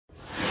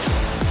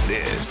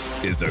This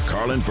is the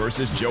Carlin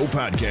versus Joe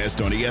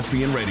podcast on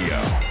ESPN Radio.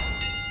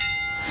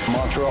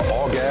 Mantra,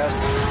 all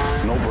gas,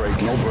 no break,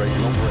 no break,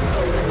 no break.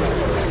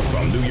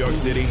 From New York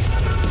City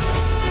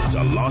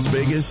to Las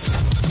Vegas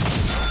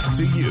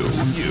to you.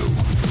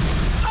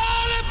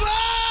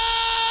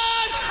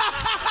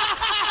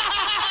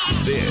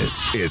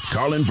 This is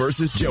Carlin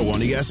versus Joe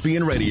on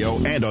ESPN Radio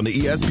and on the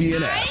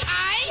ESPN app.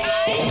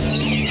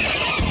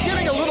 It's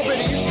getting a little bit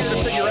easier to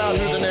figure out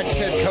who the next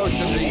head coach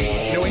of the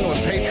New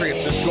England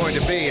Patriots is going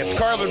to be. It's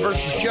Carlin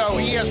versus Joe,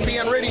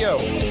 ESPN Radio,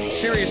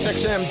 Sirius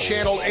XM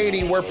Channel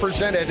 80. We're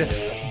presented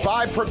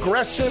by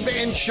Progressive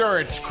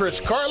Insurance. Chris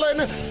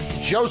Carlin,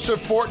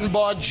 Joseph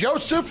Fortenbaugh.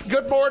 Joseph,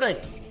 good morning.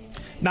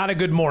 Not a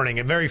good morning,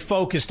 a very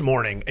focused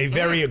morning, a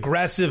very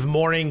aggressive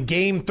morning.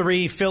 Game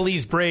 3,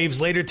 Phillies, Braves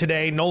later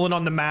today, Nolan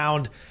on the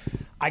mound.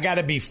 I got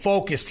to be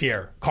focused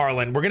here,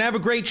 Carlin. We're going to have a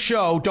great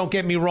show, don't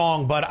get me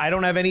wrong, but I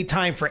don't have any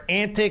time for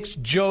antics,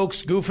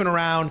 jokes, goofing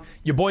around.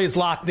 Your boy is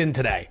locked in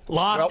today.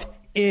 Locked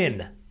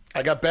in.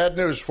 I got bad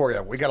news for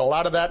you. We got a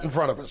lot of that in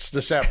front of us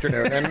this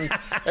afternoon. And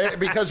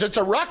because it's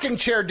a rocking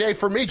chair day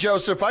for me,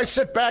 Joseph, I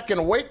sit back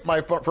and wait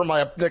for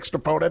my next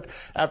opponent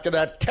after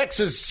that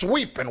Texas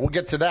sweep, and we'll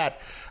get to that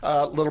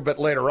a little bit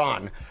later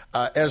on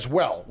as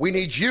well. We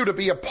need you to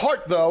be a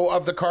part, though,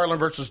 of the Carlin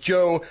versus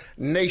Joe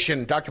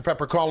Nation. Dr.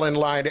 Pepper call-in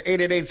line,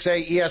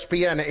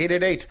 888-SAY-ESPN,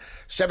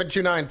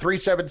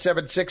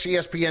 888-729-3776,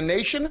 ESPN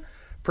Nation.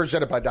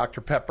 Presented by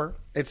Dr. Pepper.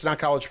 It's not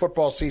college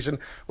football season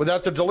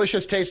without the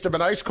delicious taste of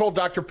an ice-cold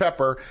Dr.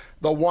 Pepper,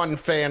 the one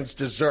fans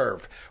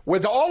deserve.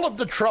 With all of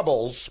the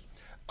troubles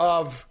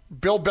of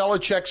Bill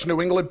Belichick's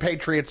New England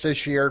Patriots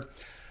this year,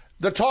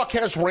 the talk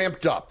has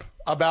ramped up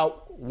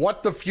about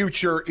what the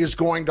future is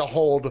going to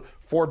hold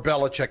for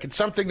Belichick. It's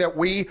something that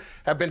we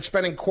have been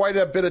spending quite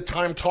a bit of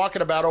time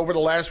talking about over the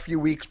last few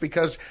weeks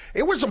because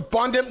it was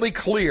abundantly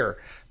clear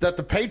that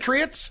the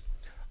Patriots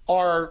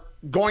are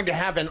going to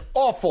have an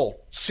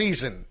awful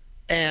season,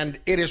 and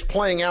it is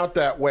playing out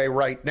that way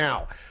right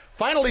now.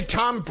 Finally,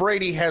 Tom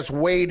Brady has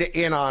weighed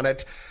in on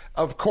it.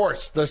 Of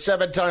course, the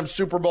 7-time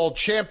Super Bowl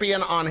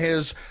champion on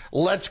his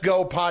Let's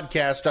Go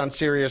podcast on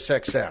Sirius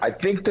XM. I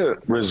think the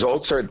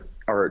results are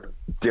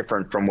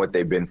different from what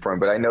they've been from,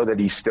 but I know that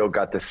he's still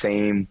got the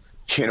same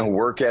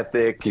work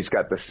ethic. He's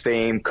got the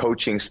same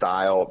coaching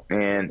style.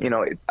 And,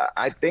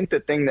 I think the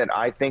thing that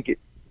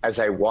as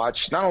I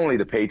watch not only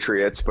the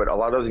Patriots, but a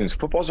lot of other things,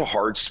 football's a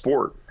hard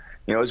sport.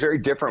 It was very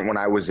different when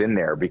I was in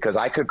there because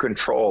I could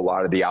control a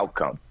lot of the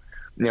outcome.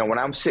 When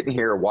I'm sitting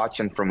here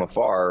watching from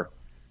afar,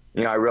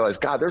 I realize,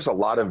 God, there's a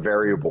lot of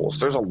variables.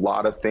 There's a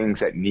lot of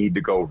things that need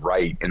to go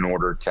right in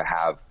order to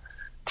have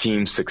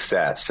team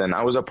success. And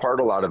I was a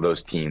part of a lot of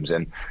those teams.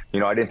 And,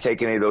 I didn't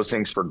take any of those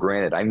things for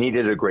granted. I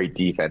needed a great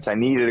defense. I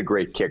needed a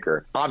great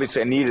kicker.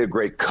 Obviously, I needed a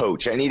great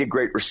coach. I needed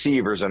great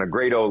receivers and a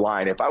great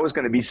O-line. If I was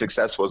going to be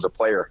successful as a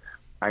player,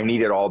 I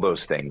needed all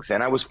those things.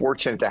 And I was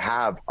fortunate to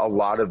have a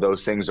lot of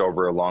those things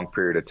over a long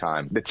period of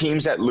time. The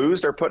teams that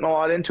lose, they're putting a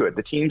lot into it.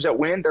 The teams that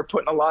win, they're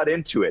putting a lot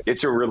into it.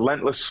 It's a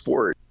relentless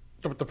sport.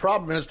 But the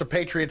problem is the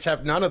Patriots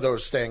have none of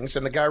those things,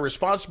 and the guy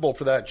responsible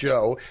for that,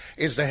 Joe,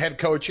 is the head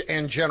coach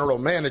and general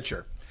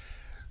manager.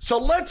 So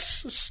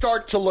let's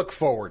start to look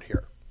forward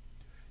here.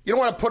 You don't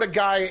want to put a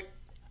guy,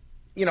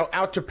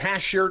 out to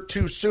pasture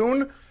too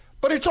soon,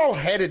 but it's all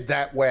headed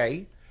that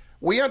way.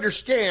 We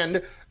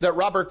understand that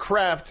Robert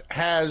Kraft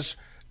has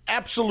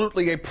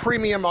absolutely a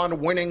premium on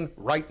winning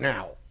right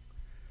now.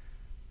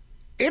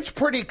 It's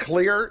pretty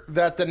clear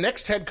that the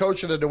next head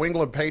coach of the New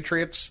England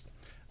Patriots,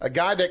 a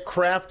guy that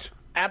Kraft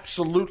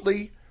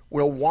absolutely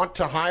will want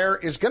to hire,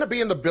 is going to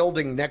be in the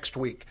building next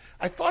week.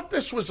 I thought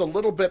this was a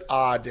little bit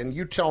odd, and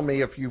you tell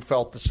me if you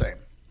felt the same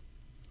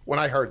when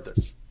I heard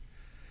this.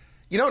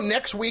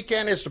 Next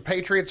weekend is the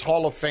Patriots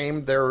Hall of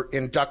Fame. They're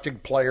inducting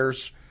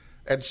players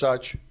and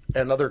such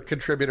and other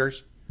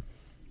contributors.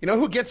 You know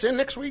who gets in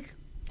next week?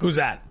 Who's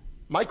that?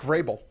 Mike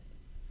Vrabel.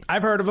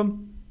 I've heard of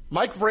him.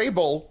 Mike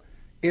Vrabel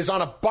is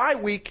on a bye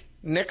week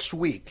next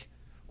week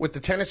with the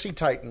Tennessee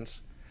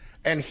Titans,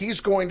 and he's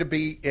going to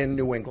be in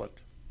New England.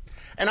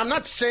 And I'm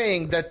not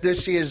saying that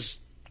this is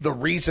the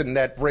reason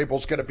that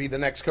Vrabel's going to be the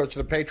next coach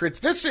of the Patriots.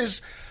 This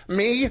is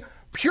me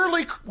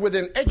purely with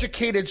an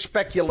educated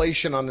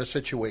speculation on the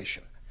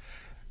situation.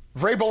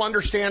 Vrabel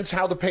understands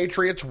how the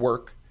Patriots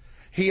work.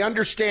 He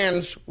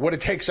understands what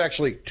it takes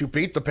actually to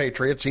beat the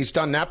Patriots. He's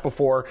done that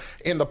before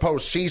in the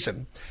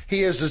postseason.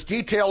 He is as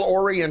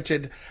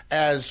detail-oriented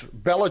as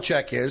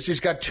Belichick is. He's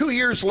got 2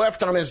 years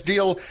left on his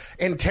deal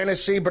in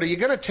Tennessee, but are you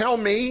going to tell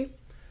me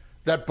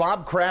that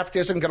Bob Kraft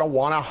isn't going to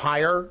want to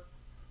hire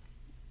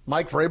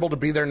Mike Vrabel to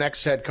be their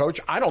next head coach?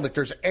 I don't think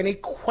there's any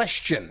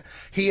question.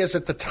 He is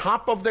at the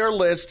top of their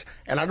list,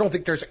 and I don't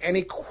think there's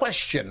any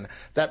question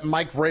that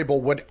Mike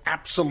Vrabel would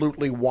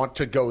absolutely want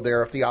to go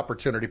there if the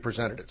opportunity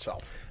presented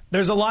itself.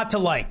 There's a lot to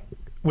like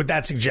with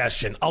that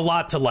suggestion. A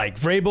lot to like.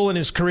 Vrabel in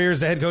his career as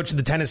the head coach of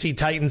the Tennessee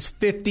Titans,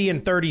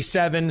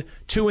 50-37,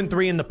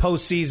 2-3 in the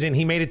postseason.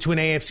 He made it to an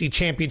AFC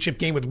championship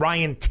game with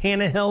Ryan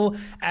Tannehill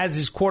as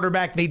his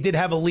quarterback. They did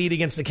have a lead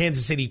against the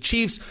Kansas City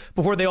Chiefs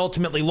before they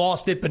ultimately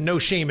lost it, but no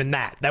shame in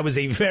that. That was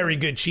a very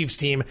good Chiefs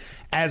team,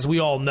 as we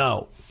all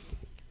know.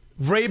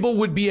 Vrabel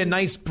would be a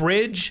nice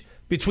bridge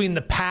between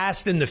the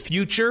past and the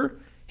future.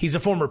 He's a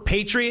former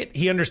Patriot.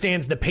 He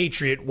understands the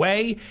Patriot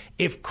way.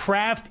 If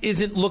Kraft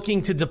isn't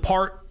looking to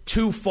depart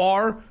too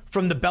far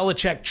from the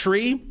Belichick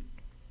tree,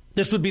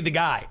 this would be the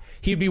guy.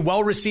 He'd be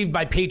well received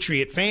by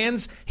Patriot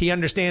fans. He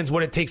understands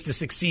what it takes to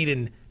succeed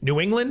in New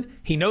England.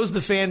 He knows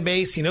the fan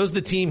base. He knows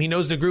the team. He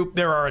knows the group.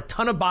 There are a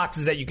ton of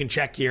boxes that you can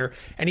check here,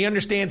 and he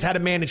understands how to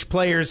manage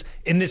players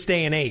in this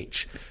day and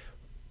age.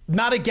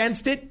 Not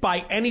against it by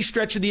any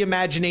stretch of the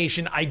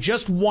imagination. I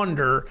just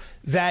wonder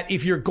that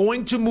if you're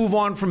going to move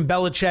on from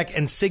Belichick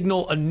and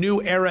signal a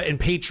new era in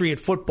Patriot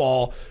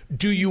football,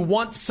 do you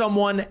want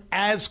someone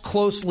as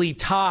closely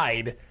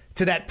tied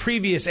to that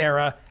previous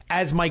era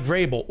as Mike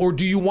Vrabel, or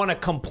do you want a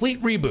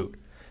complete reboot?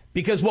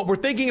 Because what we're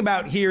thinking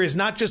about here is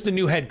not just a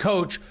new head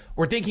coach,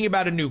 we're thinking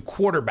about a new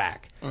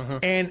quarterback. Mm-hmm.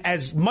 And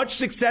as much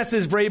success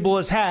as Vrabel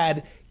has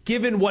had,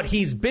 given what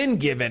he's been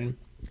given,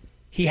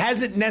 he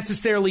hasn't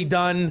necessarily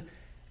done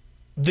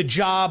the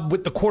job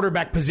with the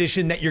quarterback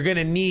position that you're going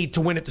to need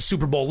to win at the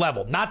Super Bowl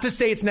level. Not to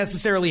say it's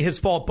necessarily his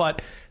fault,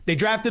 but they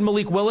drafted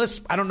Malik Willis.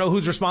 I don't know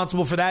who's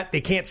responsible for that. They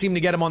can't seem to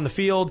get him on the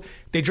field.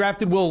 They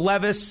drafted Will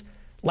Levis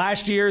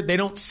last year. They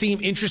don't seem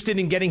interested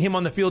in getting him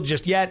on the field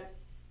just yet.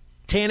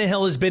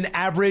 Tannehill has been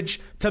average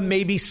to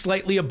maybe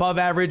slightly above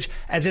average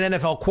as an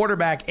NFL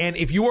quarterback. And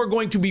if you are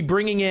going to be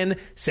bringing in,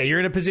 say you're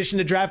in a position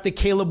to draft a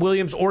Caleb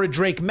Williams or a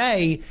Drake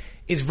May,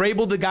 is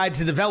Vrabel the guy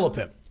to develop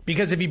him?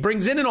 Because if he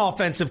brings in an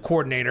offensive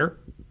coordinator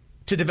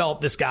to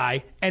develop this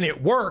guy and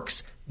it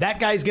works, that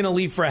guy's going to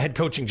leave for a head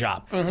coaching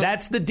job. Mm-hmm.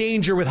 That's the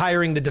danger with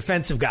hiring the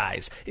defensive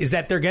guys, is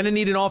that they're going to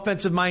need an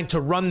offensive mind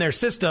to run their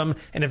system.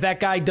 And if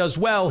that guy does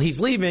well, he's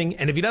leaving.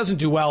 And if he doesn't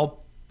do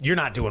well, you're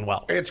not doing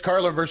well. It's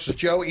Carlin versus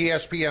Joe,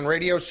 ESPN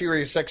Radio,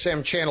 Sirius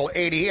XM Channel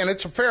 80. And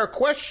it's a fair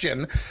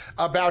question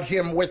about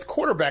him with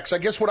quarterbacks. I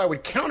guess what I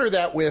would counter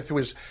that with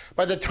was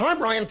by the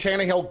time Ryan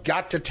Tannehill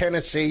got to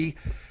Tennessee,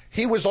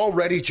 he was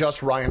already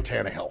just Ryan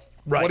Tannehill,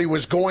 right? What he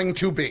was going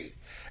to be.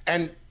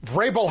 And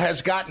Vrabel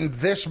has gotten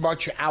this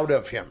much out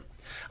of him.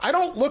 I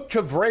don't look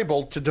to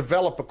Vrabel to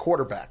develop a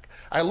quarterback.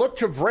 I look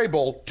to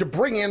Vrabel to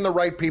bring in the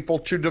right people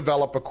to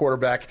develop a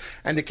quarterback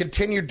and to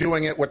continue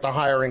doing it with the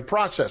hiring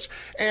process.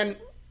 And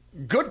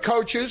good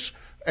coaches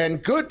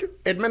and good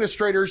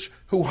administrators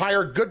who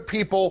hire good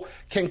people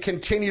can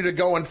continue to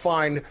go and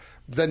find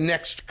the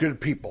next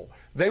good people.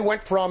 They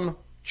went from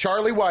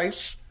Charlie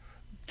Weiss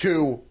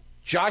to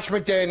Josh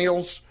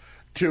McDaniels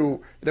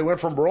they went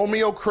from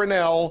Romeo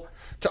Crennel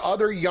to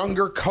other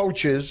younger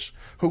coaches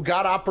who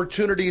got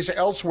opportunities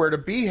elsewhere to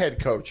be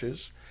head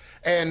coaches.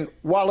 And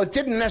while it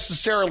didn't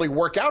necessarily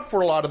work out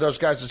for a lot of those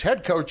guys as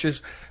head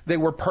coaches, they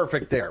were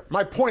perfect there.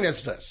 My point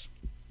is this.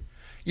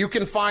 You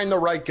can find the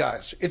right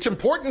guys. It's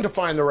important to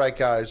find the right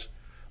guys.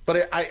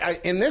 But I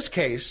in this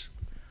case,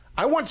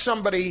 I want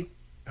somebody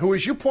who,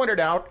 as you pointed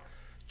out,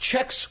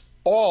 checks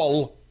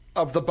all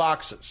of the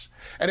boxes.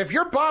 And if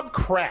you're Bob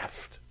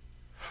Kraft,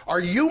 are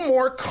you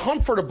more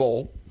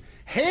comfortable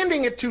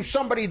handing it to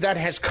somebody that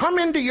has come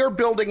into your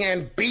building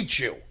and beat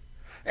you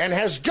and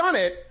has done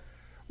it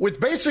with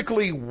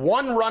basically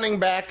one running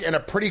back and a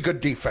pretty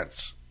good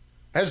defense?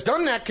 Has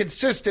done that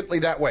consistently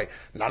that way.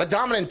 Not a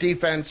dominant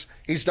defense.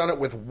 He's done it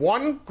with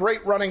one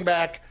great running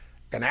back,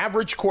 an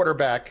average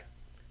quarterback,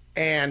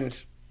 and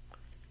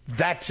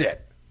that's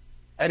it.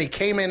 And he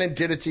came in and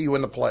did it to you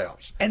in the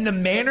playoffs. And the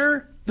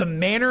manner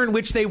in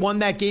which they won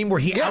that game, where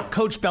he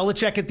outcoached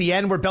Belichick at the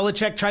end, where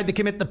Belichick tried to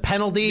commit the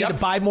penalty to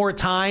buy more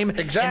time.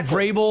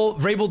 Exactly. And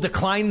Vrabel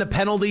declined the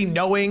penalty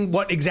knowing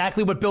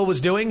exactly what Bill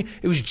was doing.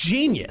 It was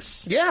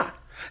genius. Yeah.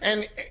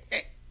 And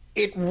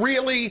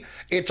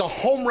it's a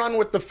home run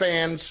with the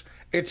fans.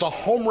 It's a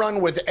home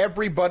run with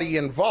everybody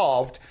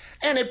involved.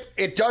 And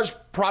it does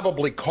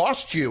probably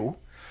cost you.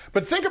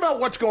 But think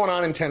about what's going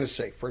on in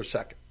Tennessee for a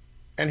second.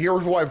 And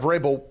here's why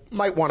Vrabel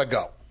might want to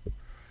go.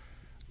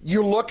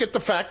 You look at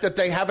the fact that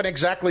they haven't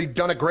exactly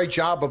done a great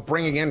job of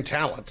bringing in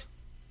talent.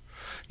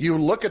 You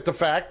look at the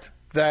fact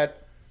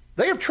that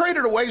they have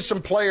traded away some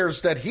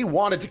players that he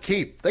wanted to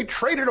keep. They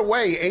traded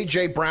away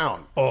A.J.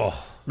 Brown.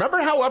 Oh.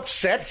 Remember how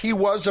upset he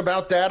was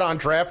about that on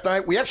draft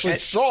night? We actually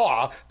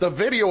saw the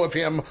video of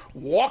him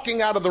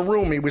walking out of the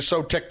room. He was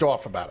so ticked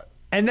off about it.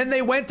 And then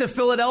they went to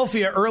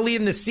Philadelphia early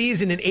in the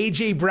season, and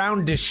A.J.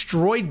 Brown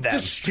destroyed them.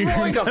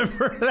 Destroyed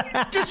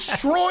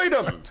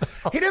him.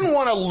 He didn't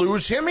want to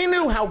lose him. He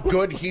knew how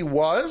good he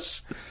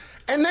was.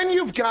 And then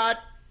you've got,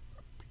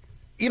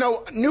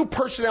 new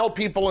personnel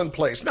people in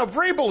place. Now,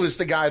 Vrabel is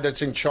the guy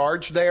that's in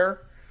charge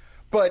there.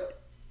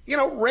 But,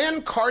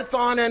 Ran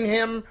Carthon and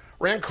him,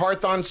 Ran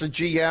Carthon's the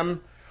GM.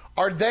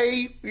 Are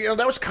they,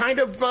 that was kind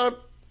of,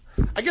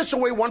 I guess the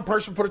way one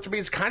person put it to me,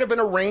 it's kind of an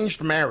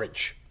arranged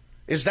marriage.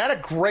 Is that a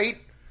great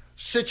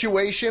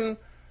situation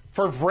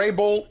for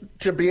Vrabel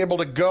to be able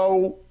to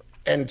go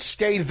and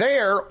stay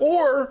there,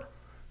 or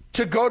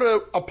to go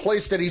to a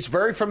place that he's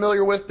very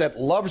familiar with, that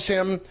loves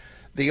him.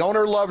 The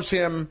owner loves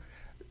him.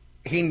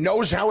 He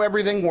knows how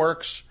everything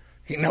works.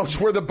 He knows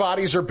where the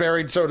bodies are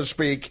buried, so to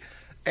speak,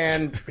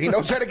 and he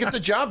knows how to get the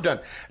job done.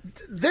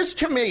 This,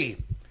 to me,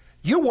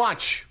 you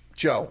watch,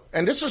 Joe,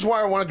 and this is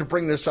why I wanted to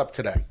bring this up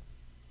today.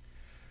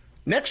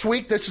 Next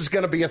week, this is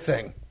going to be a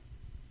thing.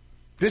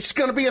 This is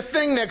going to be a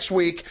thing next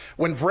week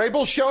when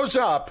Vrabel shows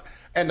up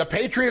and the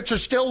Patriots are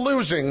still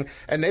losing,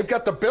 and they've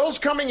got the Bills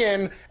coming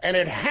in, and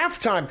at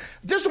halftime,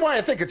 this is why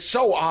I think it's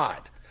so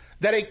odd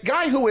that a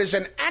guy who is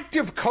an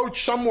active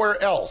coach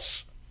somewhere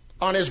else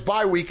on his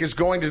bye week is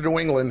going to New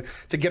England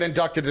to get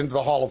inducted into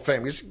the Hall of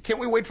Fame. Can't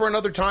we wait for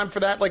another time for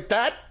that? Like,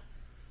 that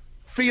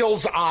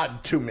feels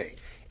odd to me.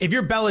 If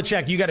you're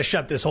Belichick, you got to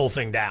shut this whole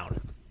thing down.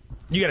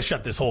 You got to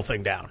shut this whole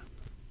thing down.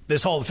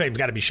 This Hall of Fame's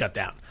got to be shut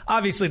down.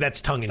 Obviously,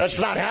 that's tongue in cheek. That's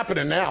not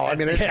happening now. I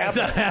mean, it's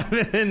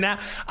happening now.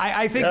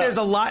 I think there's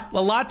a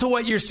lot to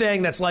what you're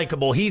saying that's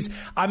likable.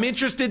 I'm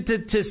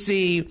interested to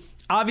see.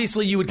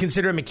 Obviously, you would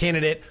consider him a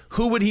candidate.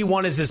 Who would he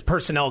want as his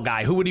personnel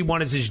guy? Who would he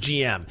want as his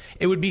GM?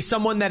 It would be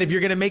someone that if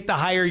you're going to make the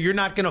hire, you're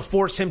not going to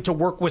force him to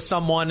work with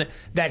someone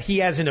that he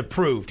hasn't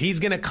approved. He's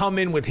going to come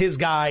in with his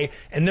guy,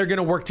 and they're going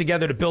to work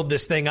together to build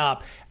this thing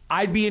up.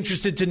 I'd be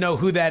interested to know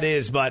who that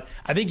is, but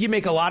I think you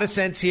make a lot of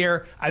sense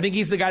here. I think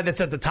he's the guy that's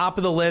at the top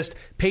of the list.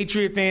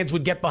 Patriot fans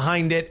would get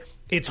behind it.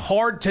 It's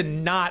hard to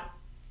not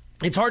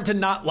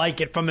like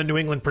it from a New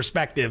England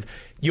perspective.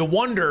 You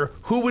wonder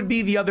who would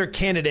be the other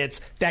candidates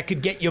that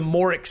could get you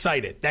more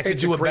excited, that could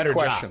do a better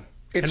job.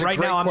 And right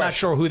now, I'm not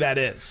sure who that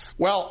is.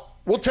 Well,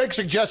 we'll take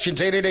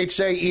suggestions.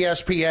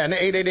 888-SAY-ESPN,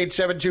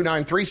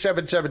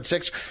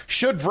 888-729-3776.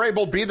 Should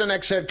Vrabel be the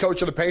next head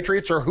coach of the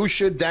Patriots, or who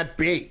should that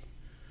be?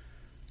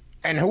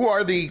 And who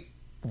are the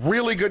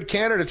really good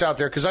candidates out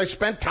there? Because I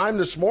spent time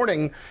this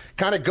morning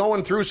kind of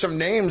going through some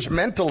names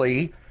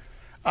mentally.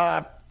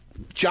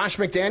 Josh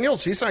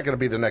McDaniels, he's not going to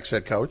be the next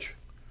head coach.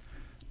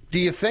 Do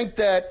you think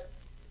that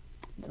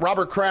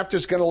Robert Kraft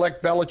is going to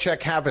let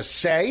Belichick have a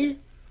say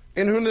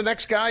in who the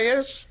next guy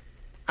is?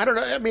 I don't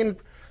know. I mean,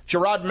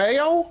 Gerard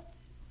Mayo?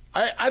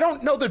 I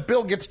don't know that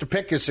Bill gets to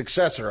pick his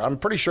successor. I'm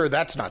pretty sure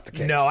that's not the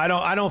case. No,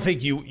 I don't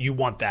think you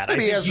want that.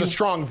 Maybe he has a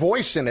strong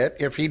voice in it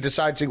if he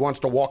decides he wants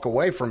to walk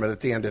away from it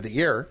at the end of the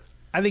year.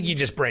 I think you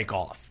just break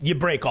off. You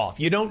break off.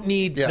 You don't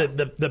need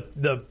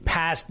the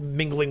past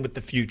mingling with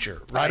the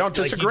future. Right? I don't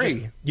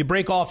disagree. You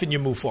break off and you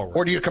move forward.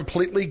 Or do you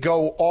completely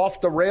go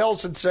off the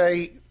rails and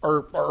say,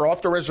 or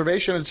off the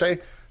reservation and say,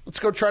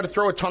 let's go try to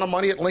throw a ton of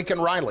money at Lincoln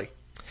Riley?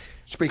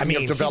 Speaking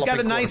of developing, he's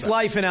got a nice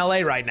life in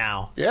L.A. right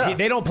now. Yeah.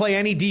 They don't play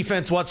any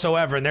defense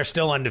whatsoever, and they're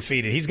still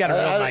undefeated. He's got a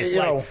real nice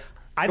life.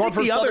 Going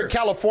from Southern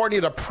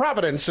California to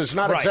Providence is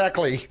not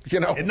exactly,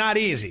 It's not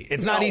easy.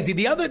 It's not easy.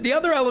 The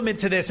other element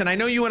to this, and I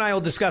know you and I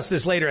will discuss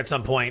this later at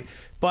some point,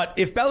 but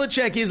if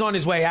Belichick is on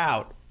his way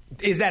out,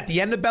 is that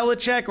the end of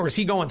Belichick, or is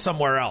he going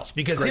somewhere else?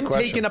 Because him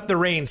taking up the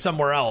reins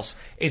somewhere else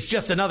is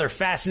just another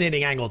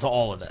fascinating angle to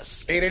all of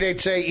this.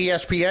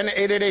 888-SAY-ESPN,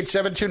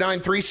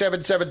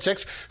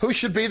 888-729-3776. Who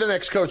should be the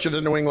next coach of the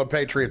New England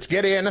Patriots?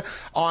 Get in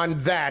on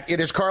that. It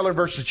is Carlin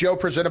versus Joe,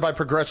 presented by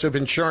Progressive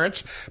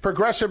Insurance.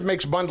 Progressive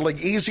makes bundling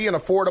easy and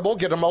affordable.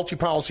 Get a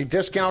multi-policy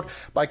discount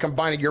by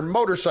combining your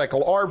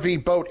motorcycle,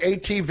 RV, boat,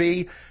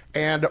 ATV,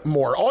 and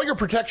more. All your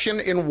protection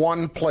in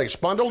one place.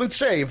 Bundle and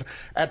save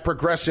at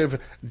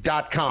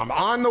Progressive.com.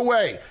 On the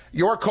way,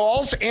 your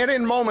calls, and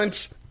in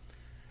moments,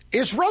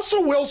 is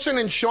Russell Wilson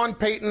and Sean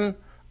Payton,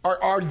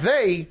 are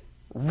they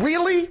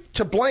really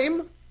to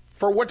blame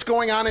for what's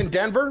going on in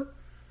Denver?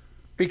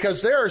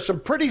 Because there are some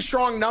pretty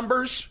strong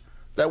numbers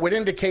that would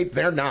indicate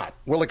they're not.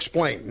 We'll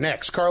explain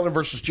next. Carlin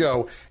versus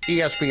Joe,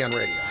 ESPN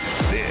Radio.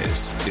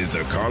 This is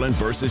the Carlin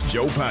versus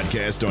Joe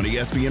podcast on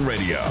ESPN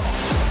Radio.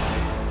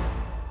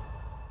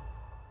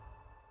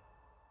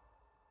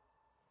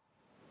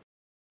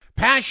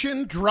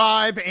 Passion,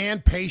 drive,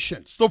 and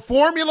patience. The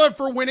formula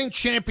for winning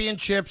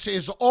championships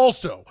is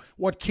also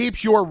what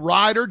keeps your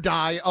ride or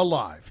die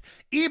alive.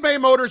 eBay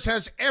Motors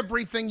has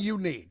everything you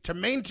need to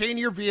maintain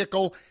your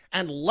vehicle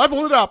and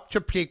level it up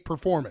to peak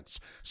performance.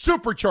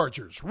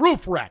 Superchargers,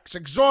 roof racks,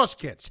 exhaust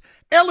kits,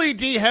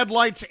 LED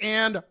headlights,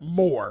 and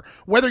more.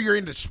 Whether you're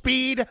into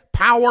speed,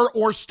 power,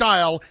 or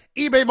style,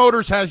 eBay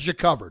Motors has you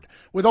covered.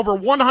 With over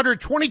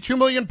 122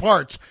 million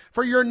parts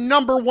for your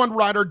number one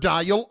ride or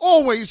die, you'll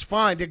always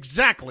find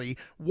exactly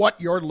what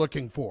you're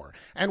looking for.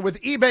 And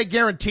with eBay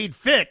Guaranteed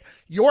Fit,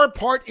 your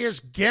part is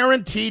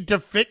guaranteed to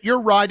fit your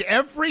ride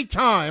every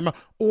time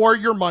or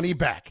your money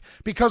back.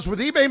 Because with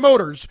eBay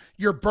Motors,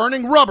 you're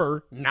burning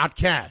rubber, not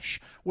cash.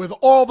 With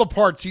all the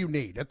parts you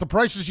need at the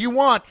prices you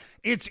want,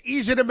 it's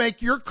easy to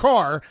make your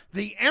car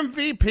the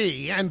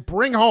MVP and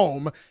bring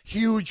home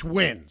huge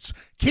wins.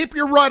 Keep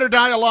your ride or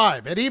die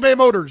alive at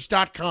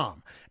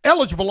ebaymotors.com.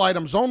 Eligible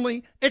items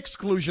only.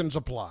 Exclusions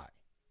apply.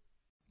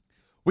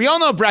 We all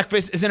know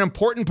breakfast is an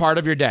important part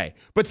of your day,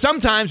 but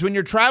sometimes when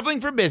you're traveling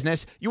for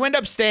business, you end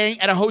up staying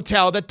at a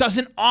hotel that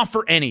doesn't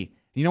offer any.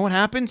 You know what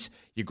happens?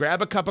 You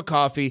grab a cup of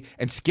coffee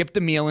and skip the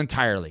meal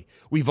entirely.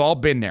 We've all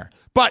been there.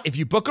 But if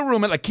you book a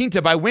room at La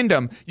Quinta by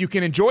Wyndham, you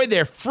can enjoy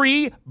their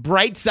free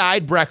Bright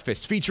Side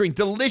breakfast featuring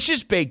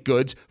delicious baked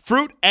goods,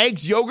 fruit,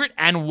 eggs, yogurt,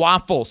 and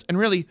waffles. And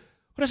really,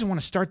 who doesn't want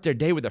to start their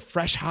day with a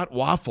fresh, hot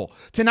waffle?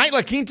 Tonight,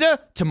 La Quinta,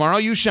 tomorrow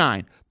you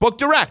shine. Book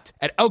direct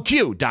at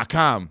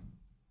LQ.com.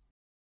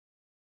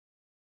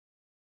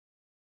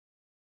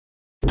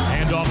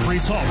 Hand off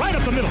Breece Hall, right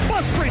up the middle,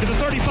 bust screen to the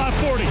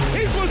 35-40.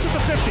 He's loose at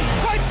the 50,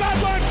 right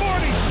sideline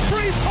 40.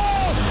 Breece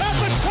Hall at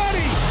the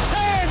 20,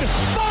 10,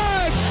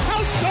 5,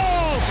 house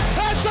call.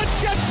 That's a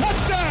Jet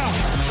touchdown.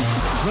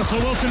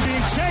 Russell Wilson being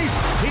chased.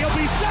 He'll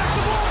be sacked.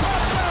 The ball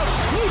pops out.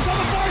 Loose on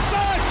the far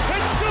side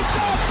and scooped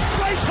up.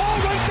 Breece Hall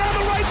runs down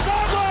the right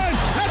sideline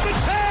at the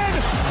 10,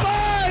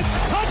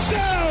 5,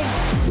 touchdown.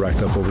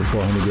 Racked up over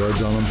 400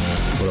 yards on him,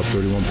 put up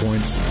 31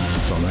 points.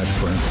 That's all night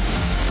for him.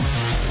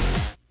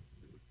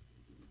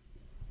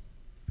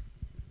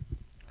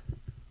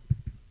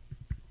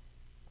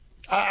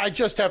 I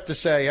just have to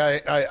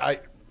say,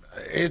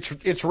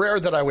 it's rare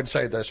that I would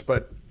say this,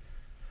 but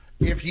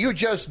if you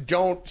just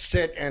don't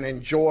sit and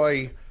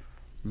enjoy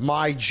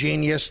my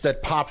genius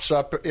that pops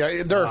up,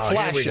 there are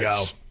flashes. Here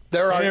we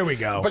go. Here we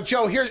go. But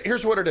Joe,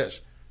 here's what it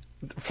is: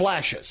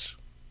 flashes.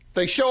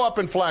 They show up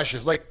in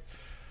flashes, like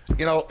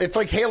it's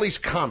like Halley's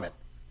Comet.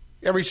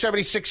 Every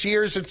 76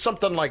 years, it's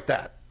something like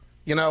that.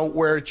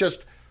 Where it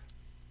just,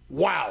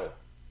 wow,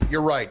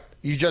 you're right.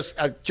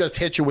 I just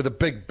hit you with a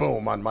big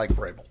boom on Mike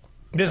Vrabel.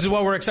 This is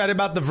what we're excited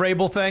about, the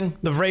Vrabel thing.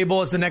 The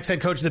Vrabel is the next head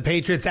coach of the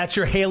Patriots. That's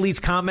your Halley's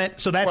Comet.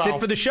 So that's it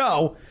for the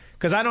show,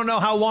 because I don't know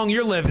how long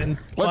you're living.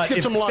 Let's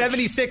get some lunch.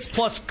 76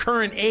 plus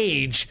current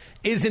age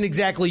isn't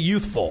exactly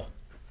youthful.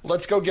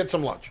 Let's go get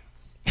some lunch.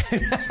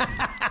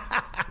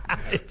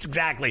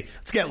 Exactly.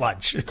 Let's get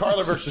lunch.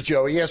 Carlin versus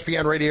Joe,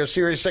 ESPN Radio,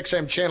 Sirius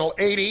XM Channel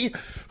 80.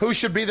 Who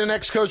should be the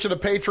next coach of the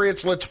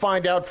Patriots? Let's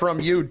find out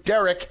from you.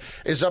 Derek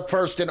is up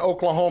first in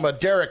Oklahoma.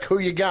 Derek, who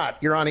you got?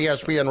 You're on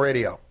ESPN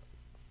Radio.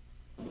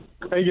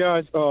 Hey,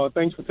 guys.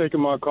 Thanks for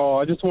taking my call.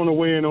 I just want to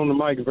weigh in on the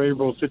Mike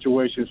Vrabel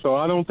situation. So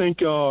I don't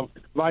think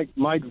Mike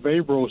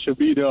Vrabel should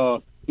be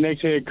the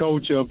next head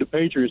coach of the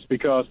Patriots,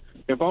 because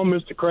if I'm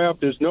Mr.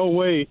 Kraft, there's no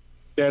way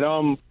that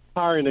I'm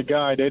hiring a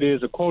guy that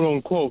is a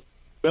quote-unquote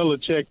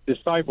Belichick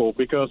disciple,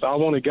 because I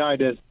want a guy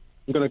that's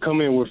going to come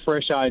in with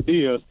fresh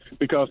ideas,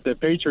 because the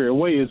Patriot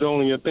way is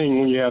only a thing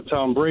when you have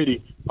Tom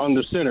Brady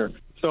under center.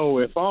 So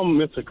if I'm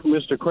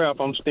Mr.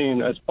 Kraft, I'm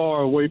staying as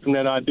far away from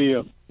that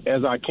idea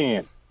as I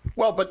can.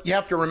 Well, but you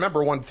have to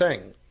remember one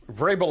thing.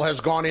 Vrabel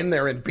has gone in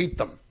there and beat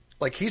them.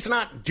 Like, he's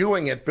not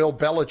doing it Bill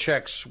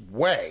Belichick's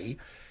way.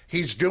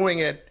 He's doing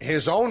it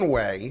his own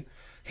way.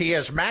 He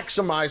has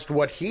maximized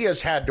what he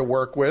has had to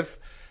work with,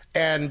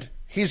 and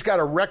he's got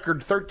a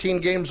record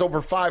 13 games over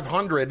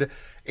 500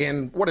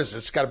 in, what is it?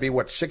 It's got to be,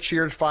 6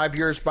 years, 5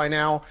 years by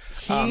now?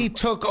 He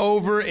took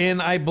over in,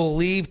 I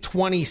believe,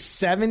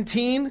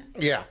 2017?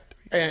 Yeah,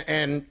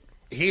 and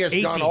he has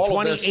done all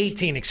of this.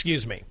 2018,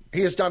 excuse me.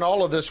 He has done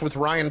all of this with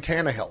Ryan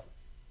Tannehill.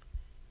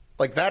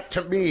 Like, that,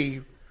 to me,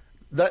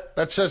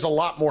 that says a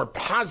lot more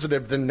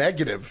positive than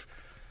negative.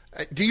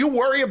 Do you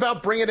worry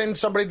about bringing in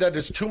somebody that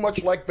is too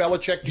much like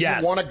Belichick? Do you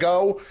want to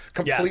go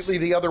completely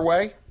the other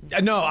way?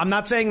 No, I'm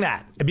not saying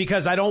that,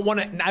 because I don't want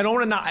to.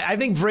 I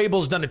think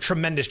Vrabel's done a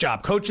tremendous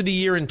job. Coach of the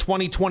Year in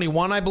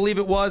 2021, I believe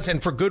it was,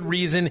 and for good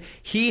reason.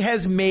 He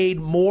has made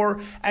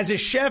more as a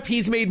chef.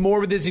 He's made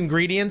more with his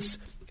ingredients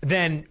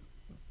than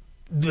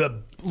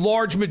the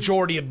large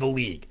majority of the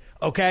league.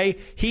 Okay,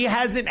 he's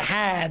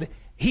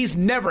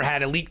never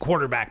had elite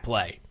quarterback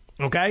play.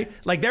 Okay?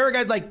 Like, there are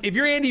guys, like, if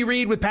you're Andy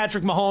Reid with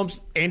Patrick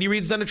Mahomes, Andy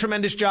Reid's done a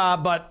tremendous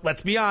job, but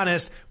let's be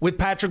honest, with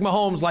Patrick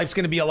Mahomes, life's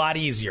going to be a lot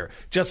easier.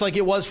 Just like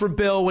it was for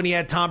Bill when he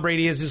had Tom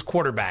Brady as his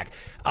quarterback.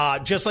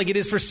 Just like it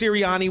is for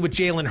Sirianni with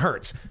Jalen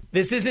Hurts.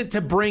 This isn't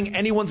to bring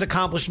anyone's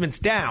accomplishments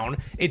down.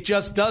 It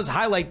just does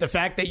highlight the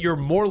fact that you're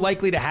more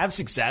likely to have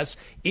success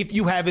if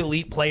you have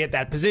elite play at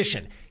that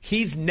position.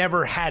 He's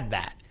never had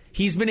that.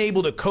 He's been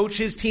able to coach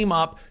his team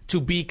up to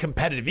be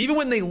competitive. Even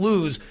when they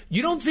lose,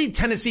 you don't see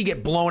Tennessee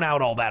get blown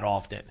out all that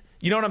often.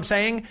 You know what I'm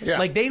saying? Yeah.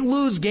 Like, they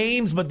lose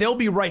games, but they'll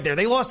be right there.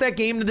 They lost that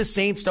game to the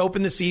Saints to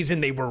open the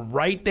season. They were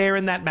right there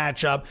in that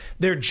matchup.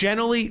 They're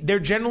generally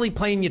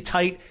playing you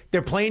tight.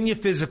 They're playing you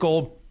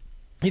physical.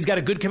 He's got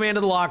a good command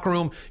of the locker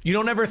room. You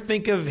don't ever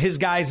think of his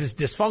guys as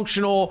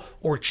dysfunctional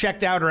or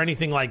checked out or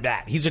anything like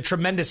that. He's a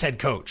tremendous head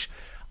coach.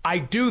 I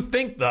do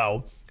think,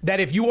 though, that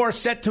if you are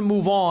set to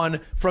move on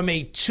from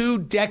a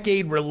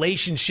 2-decade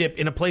relationship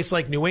in a place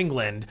like New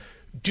England,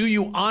 do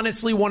you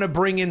honestly want to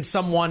bring in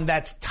someone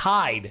that's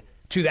tied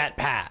to that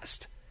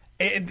past?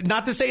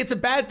 Not to say it's a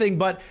bad thing,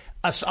 but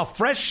a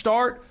fresh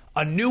start,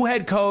 a new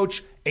head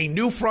coach, a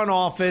new front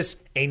office,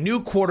 a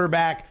new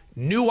quarterback,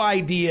 new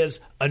ideas,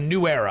 a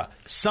new era.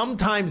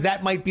 Sometimes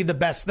that might be the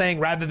best thing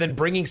rather than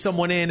bringing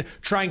someone in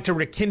trying to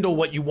rekindle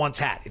what you once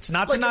had. It's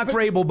not to knock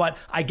Vrabel, but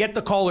I get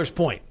the caller's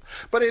point.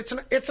 But it's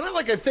not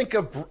like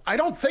I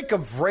don't think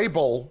of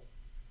Vrabel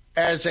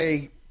as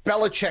a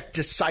Belichick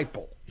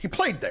disciple. He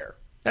played there.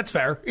 That's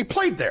fair. He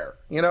played there.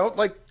 You know,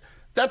 like,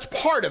 That's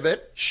part of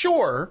it,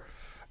 sure,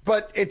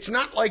 but it's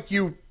not like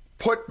you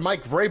put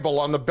Mike Vrabel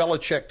on the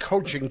Belichick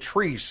coaching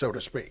tree, so to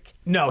speak.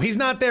 No, he's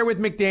not there with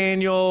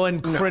McDaniel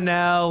and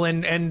Crennel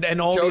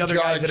and all Joe the other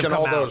Judge guys that have and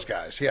come all out. those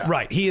guys, yeah.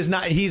 Right. He is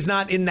not. He's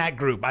not in that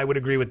group. I would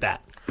agree with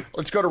that.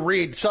 Let's go to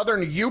Reed,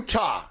 Southern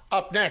Utah.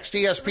 Up next,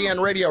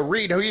 ESPN Radio.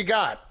 Reed, who you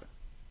got?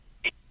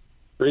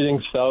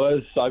 Greetings,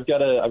 fellas. I've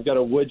got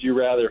a would you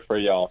rather for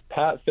y'all.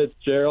 Pat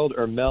Fitzgerald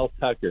or Mel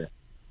Tucker?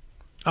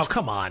 Oh,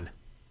 come on.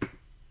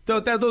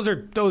 Those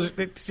are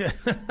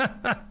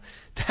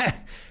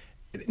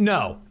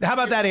no. How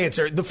about that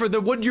answer? For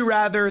the would you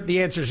rather,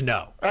 the answer is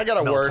no. I got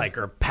a Mel word.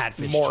 Tucker, Pat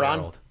Fitzgerald.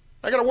 Moron.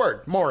 I got a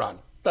word. Moron.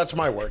 That's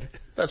my word.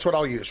 That's what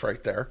I'll use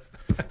right there.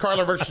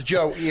 Carlin versus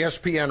Joe,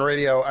 ESPN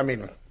Radio. I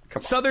mean, come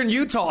on. Southern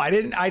Utah.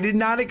 I did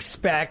not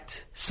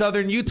expect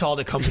Southern Utah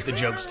to come with the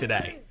jokes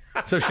today.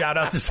 So shout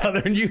out to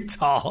Southern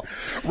Utah.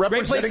 Representing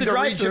Great place to the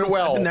drive region through.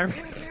 well. I've been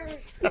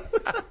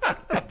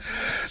there.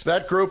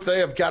 That group, they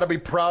have got to be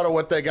proud of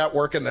what they got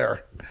working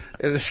there.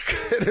 It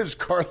is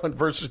Carlin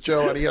versus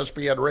Joe on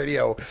ESPN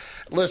Radio.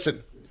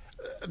 Listen,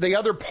 the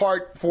other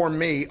part for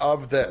me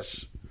of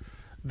this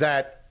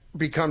that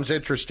becomes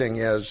interesting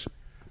is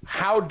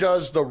how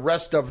does the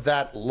rest of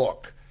that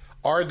look?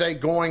 Are they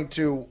going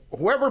to,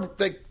 whoever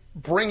they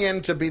bring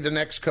in to be the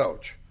next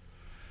coach,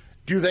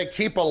 do they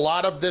keep a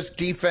lot of this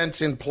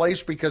defense in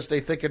place because they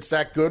think it's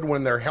that good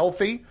when they're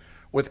healthy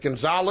with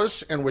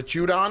Gonzalez and with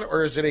Judon,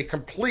 or is it a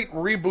complete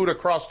reboot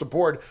across the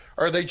board?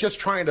 Or are they just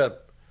trying to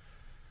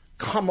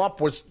come up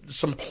with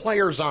some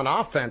players on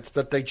offense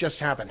that they just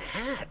haven't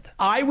had?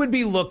 I would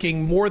be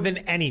looking more than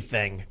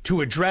anything to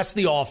address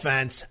the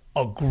offense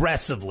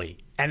aggressively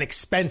and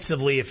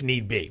expensively if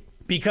need be.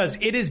 Because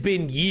it has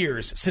been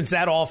years since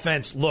that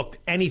offense looked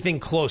anything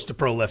close to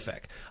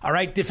prolific. All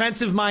right,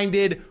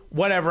 defensive-minded,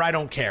 whatever, I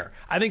don't care.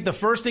 I think the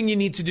first thing you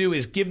need to do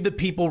is give the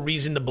people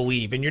reason to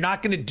believe, and you're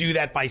not going to do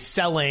that by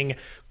selling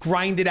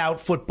grinded-out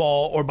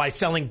football or by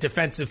selling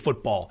defensive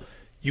football.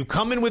 You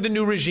come in with a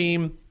new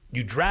regime,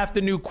 you draft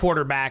a new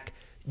quarterback,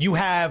 you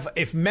have,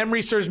 if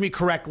memory serves me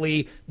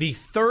correctly, the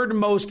third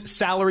most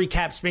salary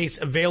cap space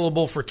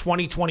available for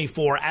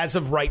 2024 as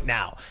of right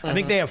now. I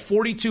think they have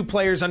 42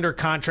 players under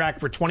contract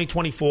for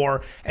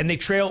 2024, and they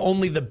trail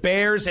only the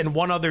Bears and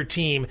one other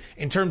team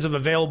in terms of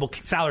available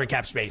salary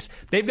cap space.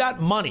 They've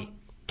got money.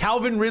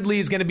 Calvin Ridley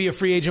is going to be a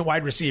free agent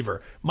wide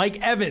receiver. Mike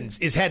Evans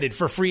is headed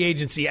for free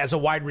agency as a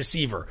wide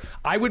receiver.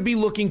 I would be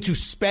looking to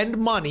spend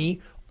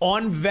money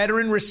on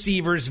veteran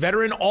receivers,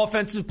 veteran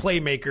offensive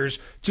playmakers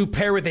to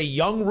pair with a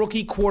young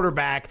rookie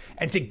quarterback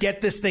and to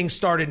get this thing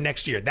started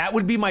next year. That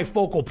would be my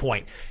focal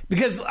point.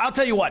 Because I'll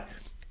tell you what,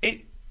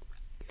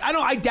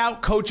 I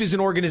doubt coaches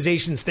and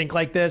organizations think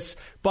like this,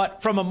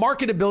 but from a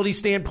marketability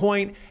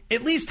standpoint,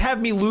 at least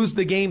have me lose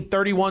the game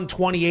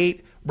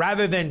 31-28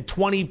 rather than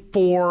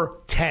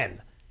 24-10.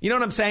 You know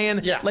what I'm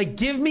saying? Yeah. Like,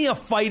 give me a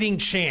fighting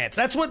chance.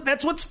 That's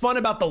what's fun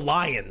about the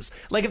Lions.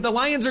 Like, if the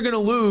Lions are going to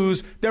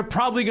lose, they're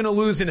probably going to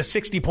lose in a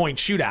 60-point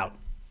shootout.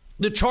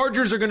 The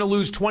Chargers are going to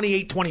lose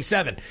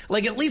 28-27.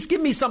 Like, at least give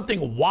me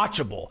something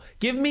watchable.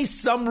 Give me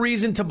some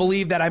reason to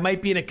believe that I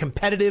might be in a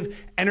competitive,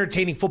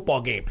 entertaining football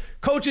game.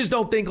 Coaches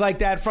don't think like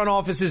that. Front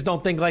offices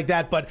don't think like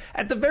that. But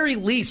at the very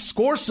least,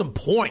 score some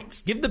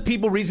points. Give the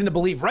people reason to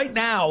believe. Right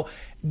now,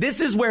 this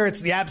is where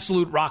it's the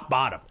absolute rock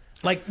bottom.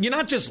 Like, you're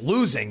not just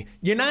losing.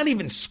 You're not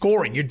even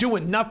scoring. You're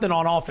doing nothing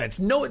on offense.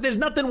 No, there's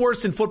nothing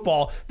worse in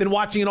football than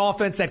watching an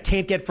offense that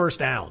can't get first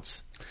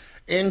downs.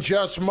 In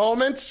just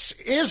moments,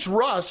 is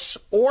Russ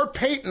or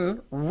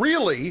Peyton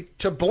really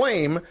to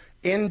blame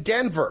in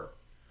Denver?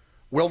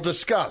 We'll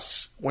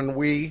discuss when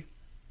we,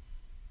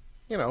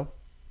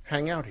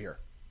 hang out here.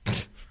 I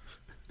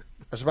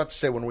was about to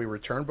say when we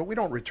return, but we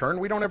don't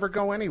return. We don't ever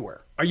go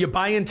anywhere. Are you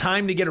buying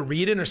time to get a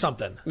read in or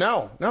something?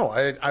 No.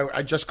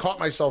 I just caught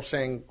myself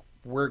saying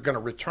we're going to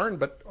return,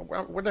 but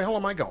where the hell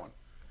am I going?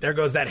 There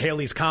goes that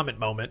Haley's Comet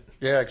moment.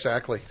 Yeah,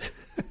 exactly.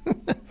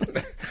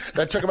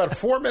 That took about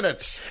 4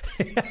 minutes.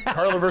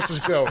 Carlin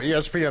versus Joe,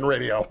 ESPN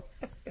Radio.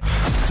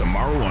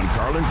 Tomorrow on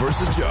Carlin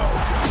versus Joe,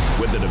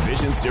 with the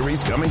division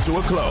series coming to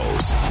a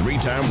close,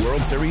 3-time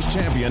World Series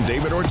champion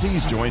David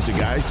Ortiz joins the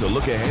guys to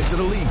look ahead to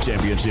the League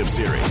Championship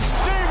Series.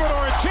 David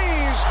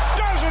Ortiz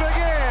does it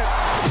again.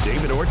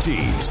 David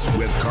Ortiz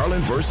with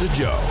Carlin versus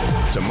Joe.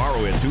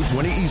 Tomorrow at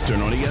 2:20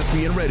 Eastern on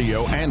ESPN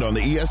Radio and on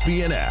the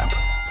ESPN app.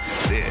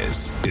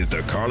 This is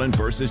the Carlin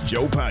versus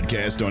Joe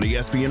podcast on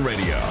ESPN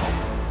Radio.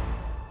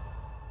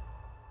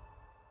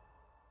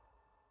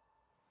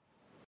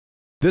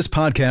 This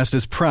podcast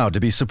is proud to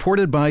be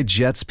supported by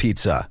Jets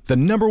Pizza, the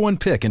 #1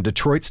 pick in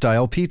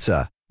Detroit-style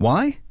pizza.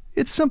 Why?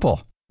 It's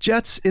simple.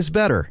 Jets is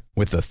better.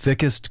 With the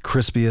thickest,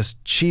 crispiest,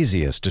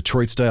 cheesiest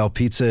Detroit-style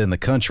pizza in the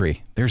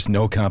country, there's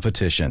no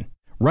competition.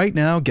 Right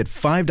now, get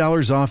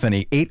 $5 off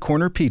any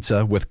 8-corner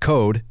pizza with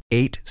code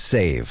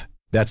 8SAVE.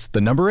 That's the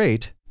number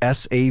 8,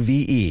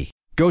 S-A-V-E.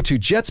 Go to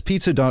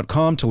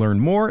jetspizza.com to learn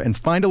more and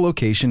find a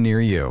location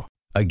near you.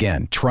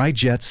 Again, try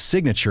Jet's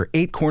signature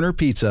 8-corner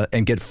pizza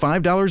and get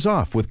 $5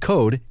 off with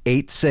code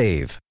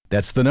 8SAVE.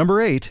 That's the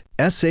number 8,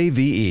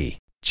 S-A-V-E.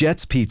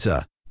 Jet's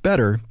Pizza.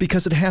 Better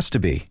because it has to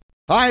be.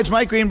 Hi, it's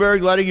Mike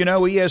Greenberg letting you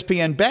know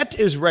ESPN Bet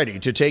is ready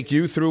to take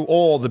you through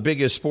all the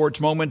biggest sports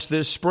moments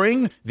this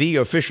spring. The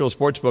official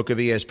sportsbook of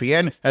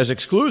ESPN has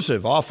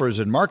exclusive offers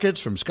and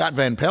markets from Scott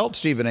Van Pelt,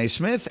 Stephen A.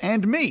 Smith,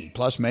 and me,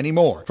 plus many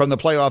more. From the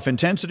playoff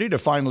intensity to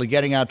finally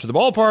getting out to the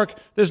ballpark,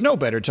 there's no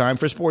better time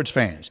for sports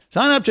fans.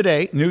 Sign up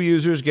today. New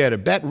users get a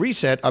bet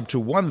reset up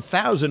to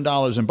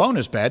 $1,000 in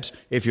bonus bets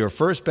if your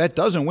first bet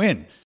doesn't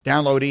win.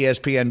 Download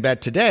ESPN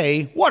Bet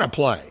today. What a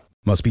play.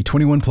 Must be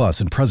 21 plus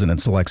and present in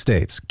select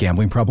states.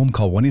 Gambling problem?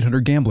 Call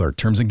 1-800-GAMBLER.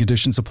 Terms and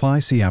conditions apply.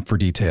 See app for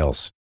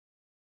details.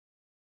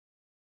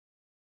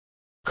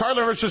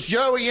 Carlin versus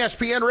Joe,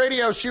 ESPN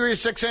Radio,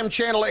 Sirius XM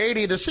Channel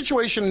 80. The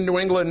situation in New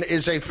England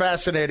is a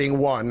fascinating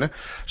one.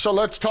 So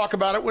let's talk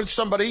about it with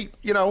somebody,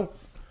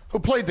 who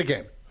played the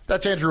game.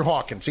 That's Andrew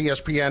Hawkins,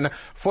 ESPN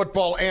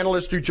football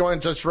analyst who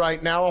joins us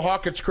right now.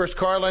 Hawkins, Chris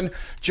Carlin,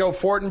 Joe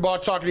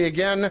Fortenbaugh talking to you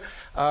again.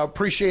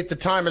 Appreciate the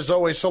time as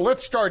always. So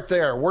let's start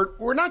there.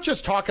 We're not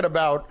just talking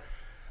about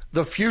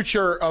the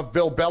future of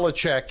Bill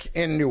Belichick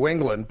in New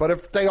England, but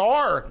if they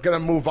are going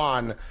to move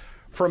on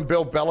from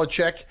Bill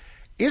Belichick,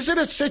 is it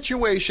a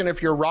situation,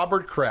 if you're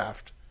Robert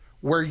Kraft,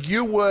 where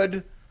you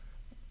would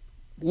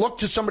look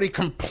to somebody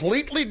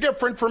completely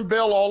different from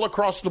Bill all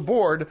across the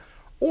board,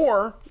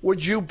 or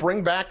would you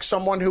bring back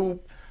someone who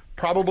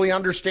probably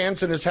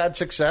understands and has had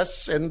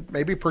success and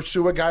maybe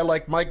pursue a guy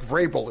like Mike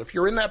Vrabel? If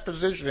you're in that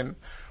position,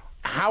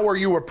 how are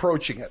you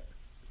approaching it?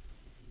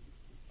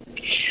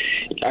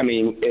 I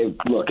mean, if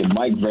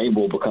Mike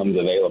Vrabel becomes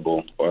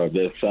available, or if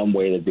there's some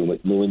way that the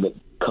New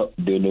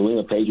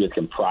England Patriots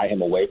can pry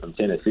him away from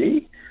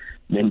Tennessee,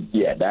 then,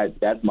 yeah,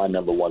 that's my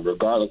number one,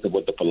 regardless of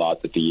what the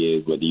philosophy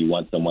is, whether you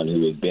want someone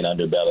who has been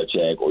under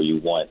Belichick or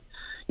you want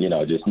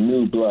just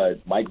new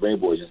blood. Mike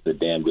Vrabel is just a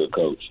damn good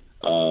coach.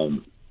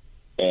 And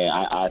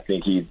I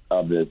think he's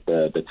of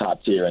the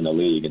top tier in the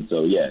league. And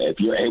so, yeah, if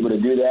you're able to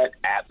do that,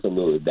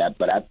 absolutely. But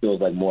that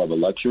feels like more of a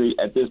luxury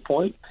at this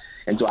point.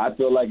 And so I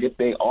feel like if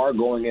they are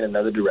going in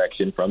another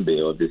direction from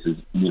Bill, if this is,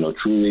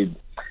 truly,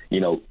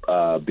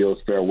 Bill's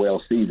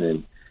farewell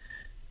season,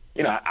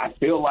 I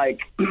feel like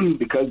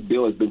because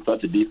Bill has been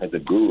such a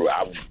defensive guru,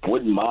 I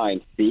wouldn't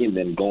mind seeing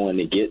them going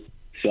to get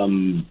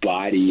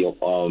somebody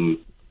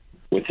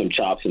with some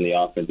chops on the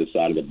offensive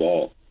side of the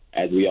ball.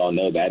 As we all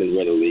know, that is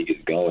where the league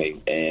is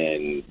going.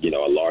 And,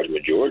 a large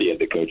majority of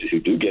the coaches who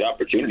do get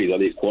opportunities are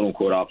these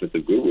quote-unquote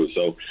offensive gurus.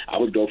 So I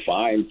would go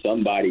find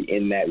somebody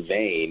in that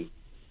vein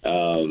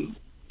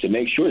to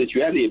make sure that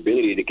you have the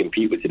ability to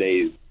compete with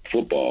today's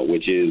football,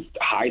 which is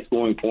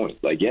high-scoring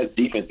points. Like, yes,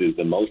 defense is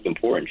the most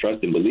important,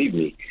 trust and believe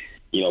me,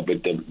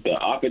 but the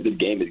offensive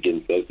game is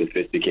getting so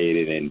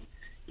sophisticated and,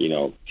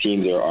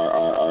 teams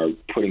are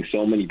putting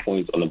so many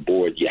points on the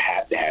board, you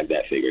have to have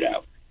that figured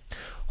out.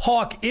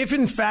 Hawk, if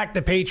in fact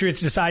the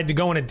Patriots decide to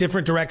go in a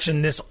different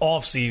direction this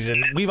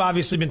offseason, we've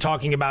obviously been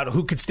talking about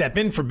who could step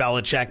in for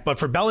Belichick, but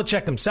for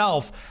Belichick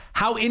himself,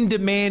 how in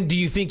demand do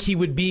you think he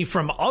would be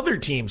from other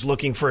teams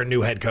looking for a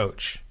new head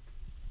coach?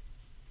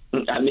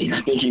 I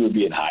think he would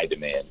be in high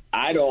demand.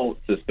 I don't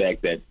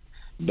suspect that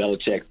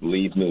Belichick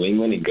leaves New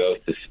England and goes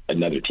to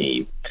another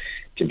team,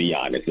 to be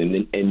honest.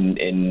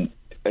 And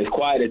as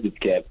quiet as it's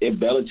kept, if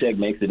Belichick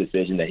makes a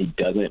decision that he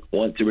doesn't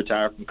want to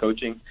retire from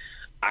coaching,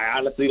 I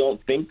honestly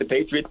don't think the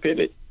Patriots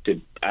pivot.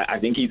 I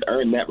think he's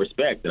earned that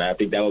respect, and I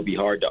think that would be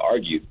hard to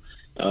argue.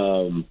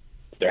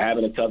 They're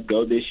having a tough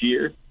go this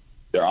year.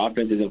 Their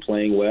offense isn't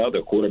playing well.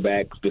 Their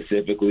quarterback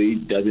specifically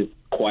doesn't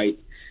quite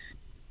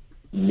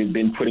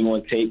been putting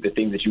on tape the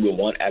things that you would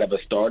want out of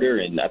a starter,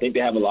 and I think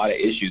they have a lot of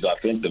issues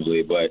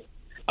offensively, but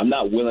I'm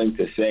not willing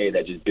to say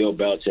that just Bill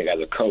Belichick as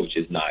a coach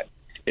is not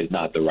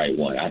the right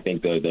one. I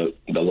think the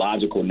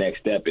logical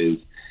next step is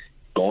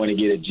going to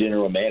get a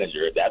general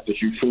manager. If that's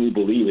what you truly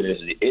believe in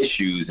is the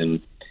issues,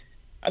 and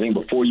I think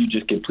before you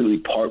just completely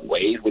part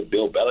ways with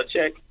Bill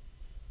Belichick,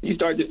 you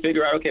start to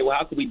figure out, okay, well,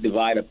 how can we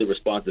divide up the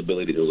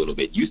responsibilities a little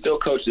bit? You still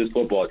coach this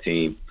football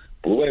team,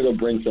 but we're going to go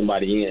bring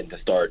somebody in to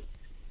start,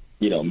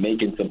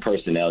 making some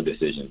personnel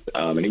decisions.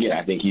 And again,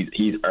 I think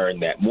he's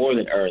earned that, more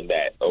than earned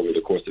that over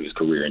the course of his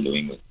career in New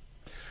England.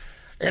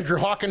 Andrew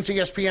Hawkins,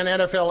 ESPN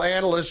NFL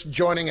analyst,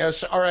 joining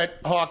us. All right,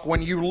 Hawk,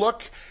 when you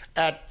look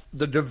at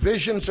the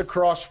divisions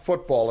across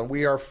football, and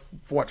we are,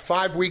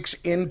 5 weeks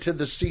into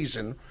the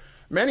season,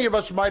 many of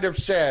us might have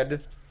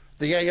said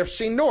the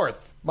AFC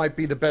North might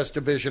be the best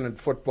division in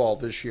football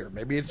this year.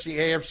 Maybe it's the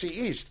AFC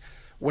East.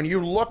 When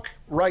you look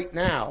right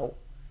now,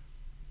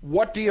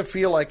 what do you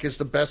feel like is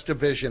the best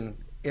division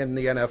in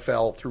the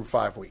NFL through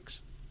 5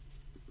 weeks?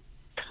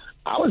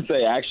 I would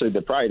say actually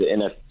probably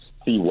the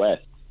NFC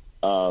West.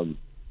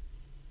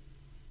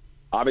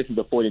 Obviously,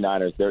 the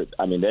 49ers,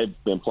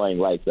 they've been playing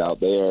lights out.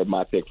 They are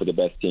my pick for the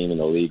best team in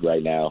the league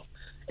right now.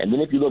 And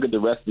then if you look at the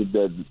rest of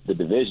the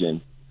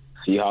division,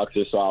 Seahawks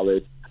are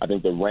solid. I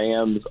think the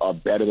Rams are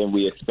better than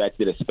we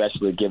expected,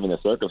 especially given the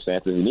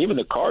circumstances. And even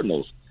the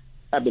Cardinals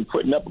have been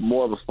putting up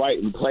more of a fight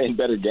and playing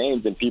better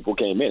games than people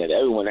came in. And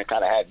everyone that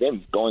kind of had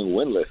them going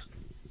winless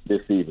this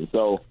season.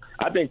 So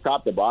I think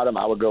top to bottom,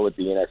 I would go with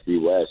the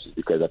NFC West just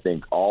because I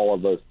think all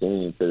of those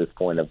teams to this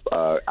point have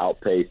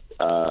outpaced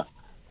the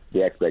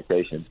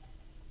expectations.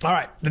 All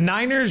right, the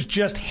Niners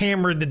just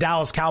hammered the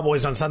Dallas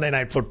Cowboys on Sunday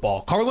Night Football.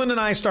 Carlin and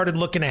I started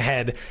looking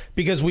ahead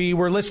because we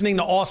were listening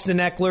to Austin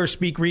Eckler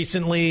speak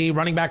recently,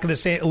 running back of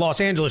the Los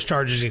Angeles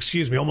Chargers,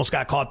 almost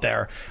got caught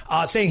there,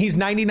 saying he's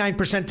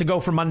 99% to go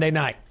for Monday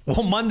night.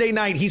 Well, Monday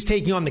night, he's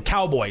taking on the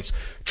Cowboys.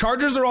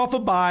 Chargers are off a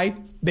bye.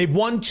 They've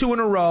won 2 in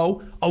a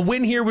row. A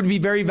win here would be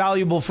very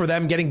valuable for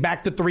them, getting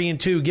back to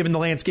 3-2, given the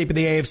landscape of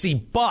the AFC.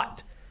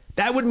 But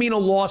that would mean a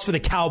loss for the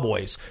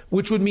Cowboys,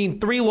 which would mean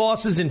 3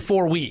 losses in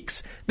 4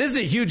 weeks. This is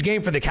a huge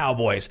game for the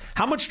Cowboys.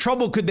 How much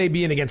trouble could they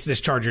be in against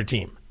this Charger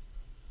team?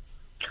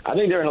 I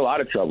think they're in a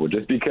lot of trouble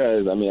just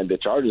because, the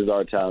Chargers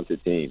are a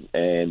talented team,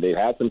 and they've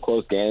had some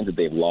close games that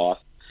they've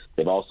lost.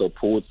 They've also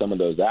pulled some of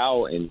those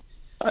out, and,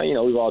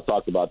 we've all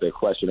talked about their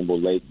questionable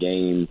late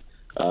game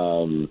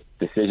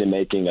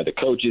decision-making of the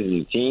coaches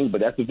and the teams,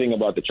 but that's the thing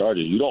about the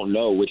Chargers. You don't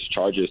know which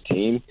Chargers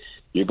team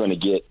you're going to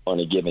get on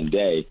a given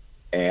day.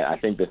 And I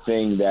think the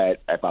thing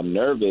that if I'm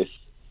nervous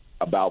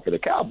about for the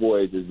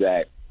Cowboys is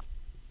that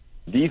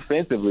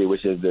defensively,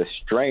 which is the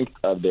strength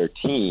of their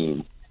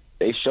team,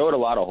 they showed a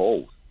lot of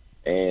holes.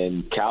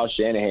 And Kyle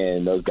Shanahan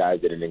and those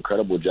guys did an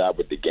incredible job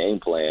with the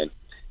game plan,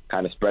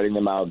 kind of spreading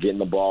them out, getting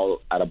the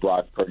ball out of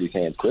Brock Purdy's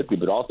hands quickly,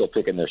 but also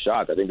picking their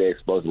shots. I think they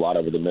exposed a lot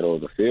over the middle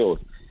of the field.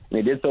 And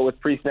they did so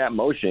with pre-snap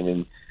motion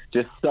and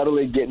just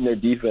subtly getting their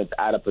defense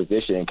out of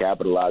position and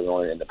capitalizing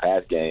on it in the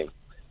pass game,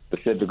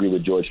 specifically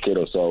with George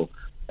Kittle. So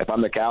if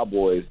I'm the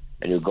Cowboys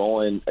and you're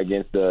going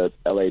against the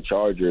L.A.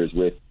 Chargers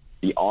with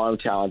the arm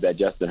talent that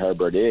Justin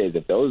Herbert is,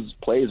 if those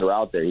plays are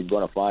out there, he's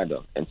going to find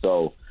them. And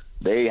so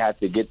they have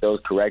to get those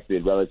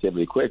corrected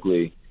relatively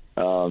quickly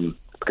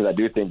because I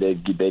do think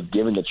they've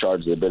given the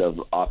Chargers a bit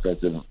of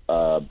offensive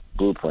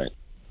blueprint.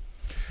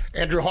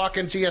 Andrew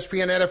Hawkins,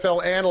 ESPN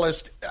NFL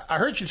analyst. I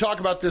heard you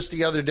talk about this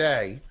the other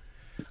day.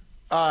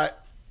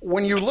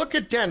 When you look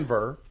at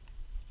Denver,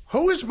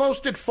 who is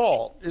most at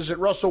fault? Is it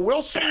Russell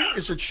Wilson?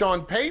 Is it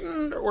Sean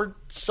Payton or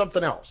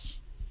something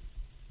else?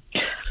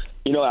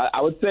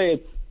 I would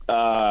say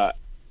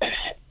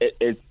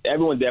it's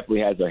everyone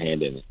definitely has their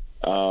hand in it.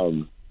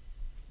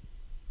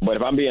 But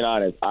if I'm being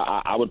honest,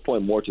 I would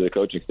point more to the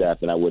coaching staff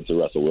than I would to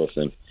Russell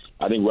Wilson.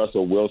 I think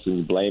Russell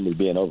Wilson's blame is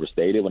being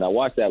overstated. When I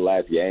watched that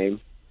last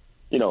game,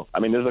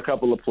 there's a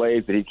couple of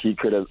plays that he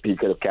could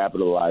have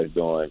capitalized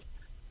on.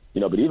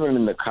 But even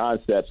in the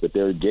concepts that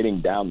they're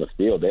getting down the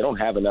field, they don't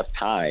have enough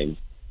time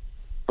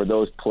for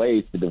those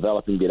plays to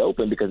develop and get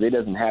open because he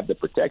doesn't have the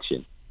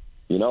protection.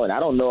 And I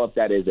don't know if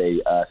that is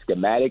a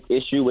schematic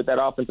issue with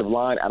that offensive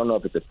line. I don't know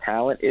if it's a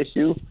talent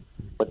issue.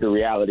 But the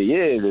reality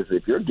is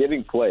if you're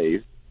giving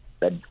plays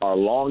that are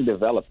long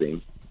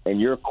developing and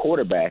your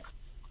quarterback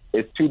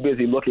is too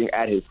busy looking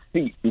at his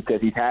feet because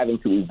he's having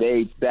to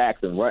evade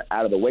sacks and run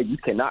out of the way, you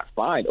cannot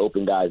find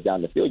open guys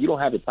down the field. You don't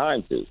have the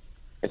time to.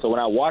 And so when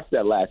I watched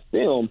that last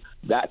film,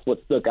 that's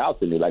what stuck out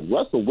to me. Like,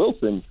 Russell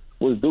Wilson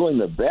was doing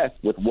the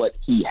best with what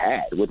he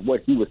had, with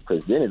what he was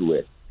presented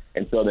with.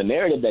 And so the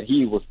narrative that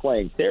he was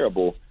playing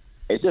terrible,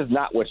 it's just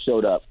not what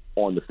showed up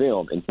on the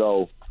film. And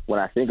so when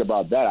I think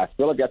about that, I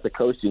feel like that's a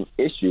coaching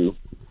issue,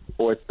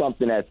 or it's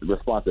something that's the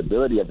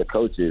responsibility of the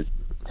coaches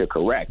to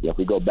correct. If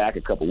we go back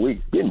a couple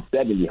weeks, getting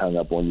 70 hung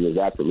up on you is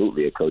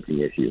absolutely a coaching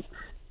issue.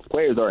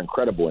 Players are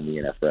incredible in the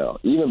NFL.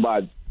 Even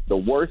by the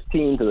worst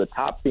team to the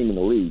top team in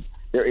the league,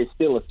 there is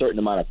still a certain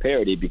amount of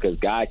parity because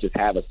guys just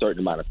have a certain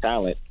amount of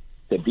talent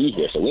to be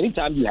here. So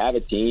anytime you have a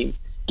team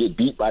get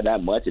beat by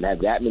that much and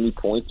have that many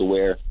points to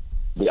where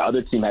the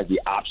other team has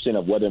the option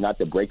of whether or not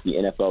to break the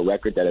NFL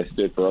record that has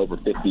stood for over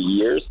 50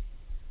 years,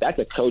 that's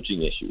a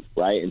coaching issue,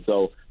 right? And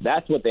so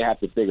that's what they have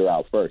to figure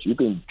out first. You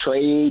can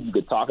trade, you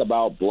can talk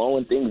about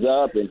blowing things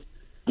up and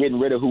getting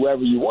rid of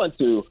whoever you want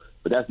to,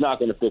 but that's not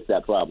going to fix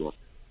that problem.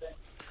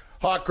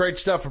 Hawk, great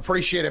stuff.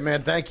 Appreciate it,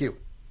 man. Thank you.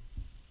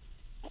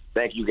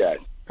 Thank you, guys.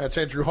 That's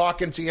Andrew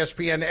Hawkins,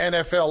 ESPN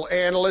NFL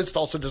analyst,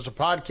 also does a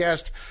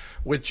podcast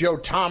with Joe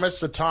Thomas,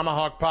 the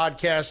Tomahawk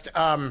Podcast.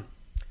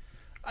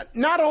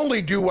 Not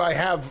only do I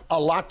have a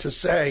lot to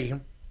say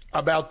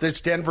about this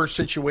Denver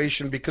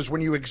situation, because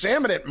when you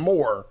examine it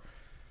more,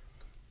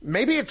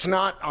 maybe it's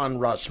not on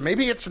Russ.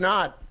 Maybe it's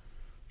not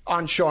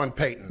on Sean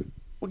Payton.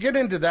 We'll get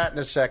into that in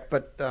a sec,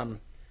 but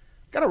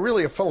got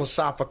a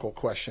philosophical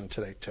question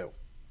today, too.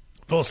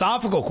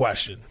 Philosophical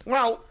question?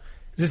 Well,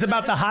 is this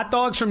about the hot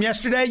dogs from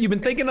yesterday? You've been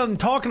thinking and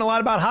talking a lot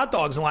about hot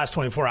dogs in the last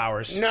 24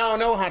 hours.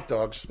 No hot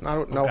dogs.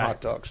 No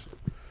hot dogs.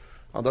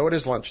 Although it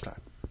is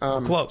lunchtime.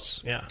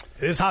 Close, yeah.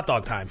 It is hot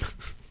dog time.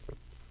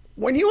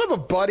 When you have a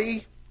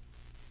buddy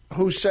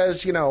who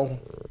says, you're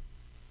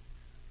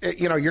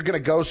going to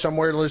go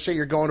somewhere, let's say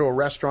you're going to a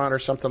restaurant or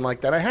something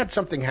like that. I had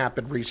something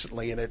happen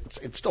recently, and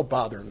it's still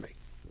bothering me.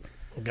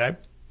 Okay.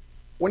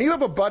 When you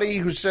have a buddy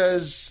who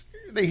says,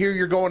 they hear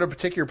you're going to a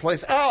particular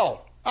place,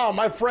 oh,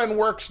 my friend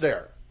works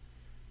there.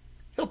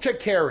 He'll take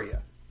care of you.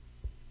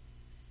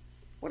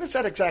 What does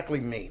that exactly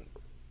mean?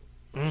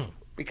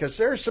 Because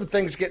there are some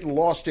things getting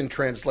lost in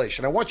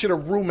translation. I want you to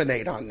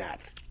ruminate on that.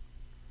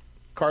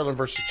 Carlin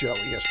versus Joe,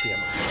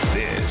 ESPN.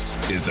 This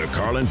is the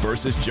Carlin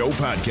versus Joe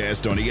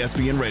podcast on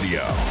ESPN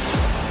Radio.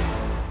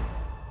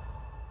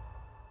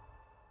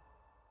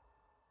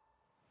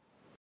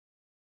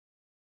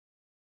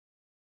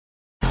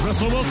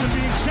 Russell Wilson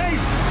being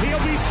chased. He'll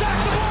be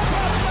sacked. The ball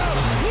pops out.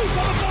 Loose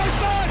on the far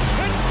side.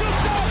 It's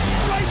scooped up.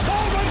 Bryce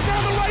Hall runs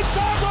down the right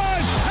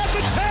sideline at the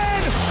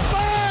 10,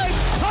 5,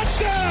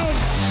 touchdown.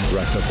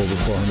 Racked up over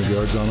 400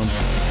 yards on him.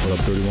 Put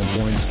up 31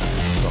 points.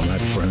 So I'm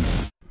happy for him.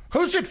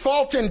 Who's at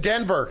fault in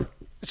Denver?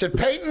 Is it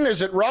Peyton?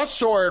 Is it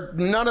Russ? Or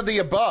none of the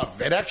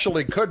above? It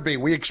actually could be.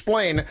 We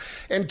explain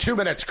in 2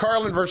 minutes.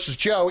 Carlin versus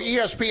Joe,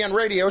 ESPN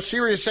Radio,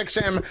 Sirius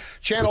XM,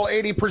 Channel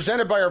 80,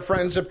 presented by our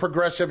friends at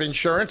Progressive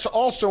Insurance,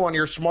 also on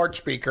your smart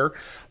speaker.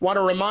 Want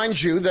to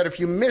remind you that if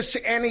you miss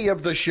any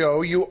of the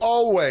show, you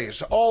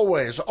always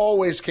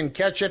can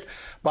catch it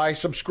by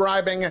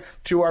subscribing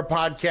to our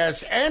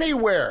podcast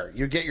anywhere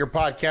you get your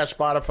podcast,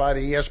 Spotify,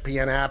 the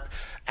ESPN app,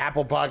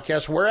 Apple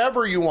Podcasts,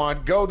 wherever you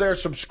want. Go there,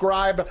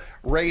 subscribe,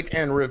 rate,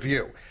 and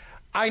review.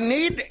 I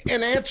need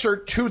an answer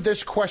to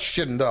this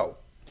question, though.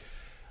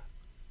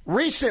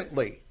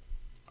 Recently,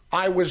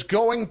 I was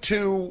going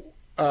to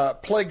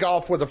play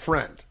golf with a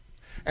friend,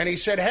 and he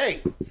said,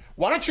 hey,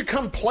 why don't you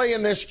come play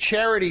in this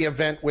charity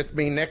event with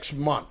me next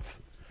month?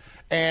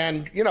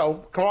 And,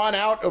 come on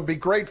out. It'll be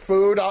great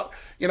food.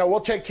 We'll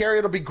take care of you.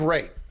 It'll be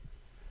great.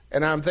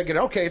 And I'm thinking,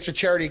 okay, it's a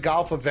charity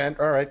golf event.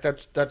 All right,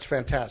 that's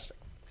fantastic.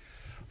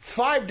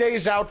 5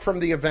 days out from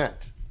the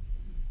event,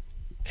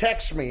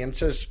 texts me and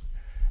says,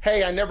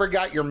 hey, I never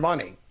got your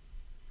money.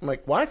 I'm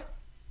like, what?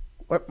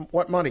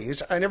 What money? He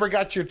said, I never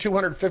got your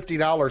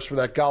 $250 for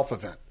that golf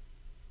event.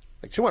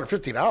 Like,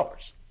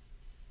 $250?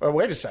 Well,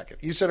 wait a second.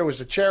 You said it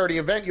was a charity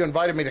event. You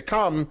invited me to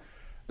come.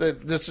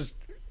 This is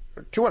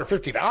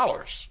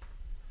 $250.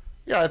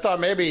 Yeah, I thought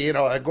maybe,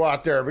 I'd go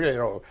out there,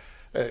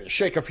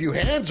 shake a few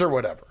hands or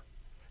whatever.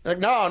 Like,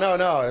 no,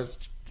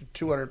 it's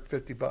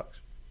 $250.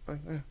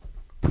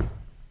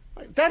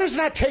 Like, that is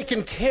not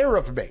taking care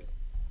of me.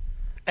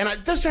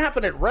 And this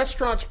happened at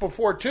restaurants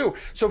before, too.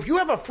 So if you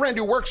have a friend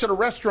who works at a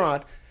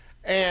restaurant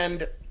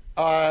and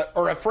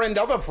or a friend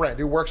of a friend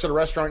who works at a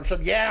restaurant and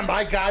said, yeah,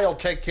 my guy will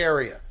take care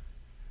of you.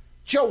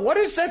 Joe, what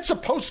is that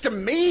supposed to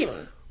mean?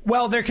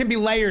 Well, there can be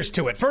layers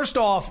to it. First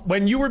off,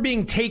 when you were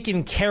being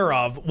taken care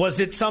of, was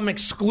it some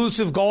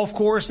exclusive golf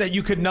course that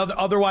you could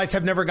otherwise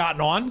have never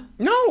gotten on?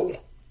 No.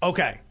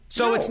 Okay.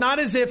 So it's not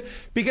as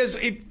if, because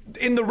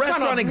in the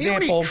restaurant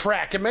example, muni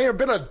track, it may have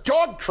been a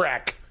dog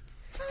track.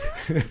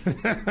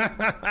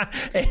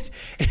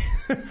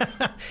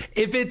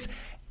 If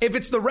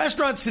it's the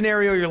restaurant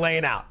scenario you're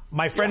laying out,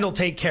 my friend will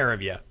take care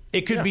of you.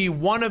 It could be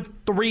one of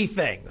three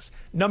things.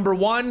 Number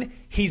one,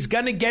 he's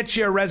going to get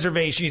you a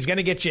reservation. He's going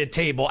to get you a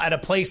table at a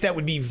place that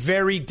would be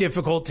very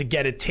difficult to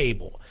get a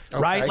table,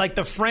 right? Like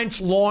the French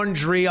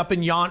Laundry up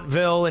in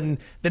Yountville and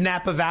the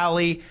Napa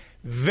Valley,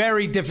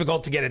 very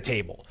difficult to get a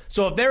table.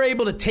 So if they're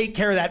able to take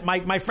care of that,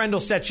 my friend will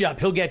set you up.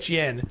 He'll get you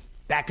in.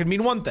 That could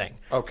mean one thing.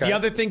 Okay. The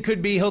other thing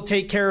could be he'll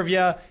take care of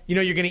you.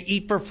 You're going to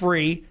eat for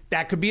free.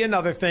 That could be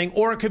another thing.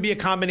 Or it could be a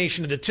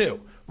combination of the two.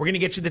 We're going to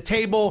get you the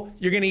table.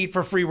 You're going to eat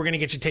for free. We're going to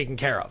get you taken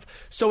care of.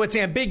 So it's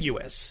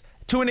ambiguous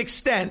to an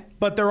extent,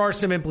 but there are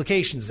some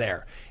implications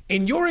there.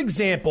 In your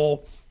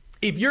example,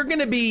 if you're going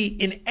to be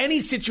in any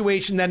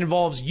situation that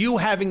involves you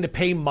having to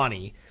pay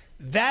money,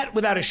 that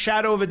without a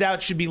shadow of a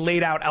doubt should be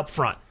laid out up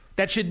front.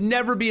 That should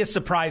never be a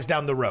surprise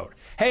down the road.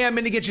 Hey, I'm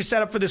going to get you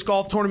set up for this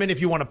golf tournament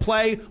if you want to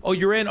play. Oh,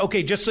 you're in?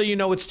 Okay, just so you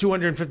know, it's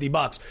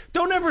 $250.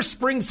 Don't ever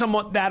spring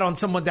that on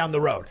someone down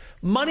the road.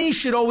 Money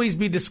should always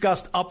be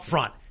discussed up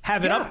front.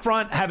 Have it up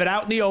front, have it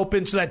out in the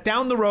open so that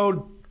down the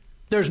road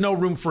there's no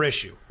room for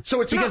issue.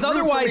 So it's because not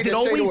otherwise it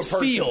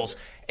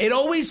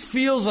always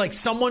feels like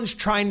someone's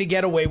trying to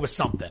get away with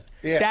something.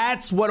 Yeah.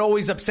 That's what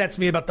always upsets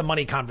me about the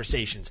money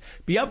conversations.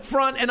 Be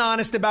upfront and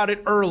honest about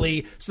it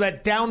early so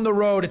that down the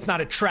road it's not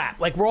a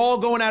trap. Like we're all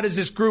going out as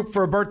this group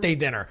for a birthday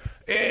dinner.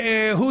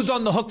 Who's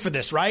on the hook for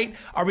this, right?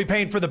 Are we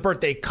paying for the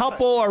birthday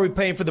couple? Are we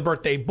paying for the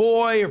birthday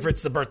boy? Or if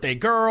it's the birthday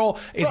girl?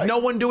 Is no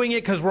one doing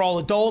it because we're all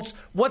adults?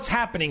 What's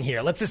happening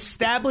here? Let's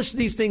establish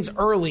these things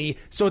early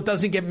so it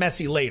doesn't get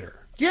messy later.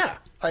 Yeah,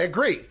 I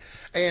agree.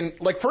 And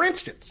like, for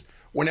instance,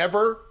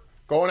 whenever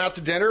going out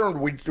to dinner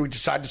and we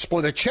decide to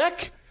split a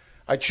check,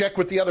 I check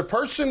with the other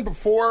person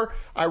before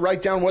I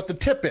write down what the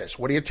tip is.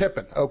 What are you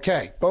tipping?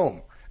 Okay,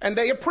 boom. And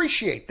they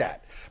appreciate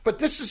that. But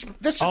this is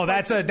that's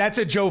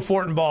a Joe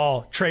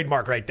Fortenbaugh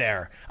trademark right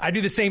there. I do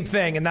the same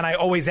thing, and then I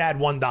always add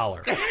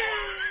 $1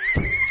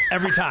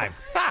 every time.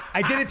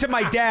 I did it to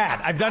my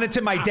dad. I've done it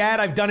to my dad.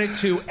 I've done it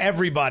to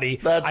everybody.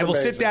 I will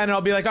sit down and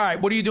I'll be like, all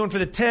right, what are you doing for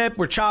the tip?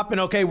 We're chopping.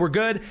 Okay, we're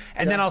good.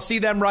 And then I'll see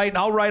them write, and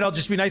I'll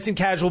just be nice and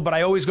casual, but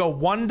I always go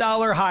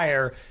 $1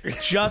 higher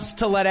just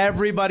to let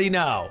everybody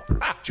know.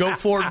 Joe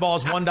Fortenbaugh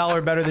is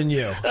 $1 better than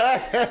you.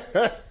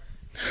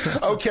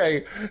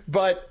 Okay,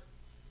 but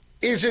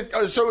is it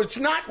so? It's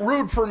not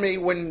rude for me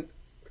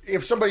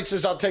if somebody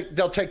says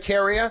they'll take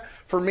care of you,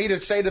 for me to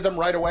say to them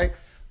right away,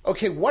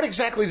 okay, what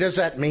exactly does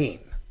that mean?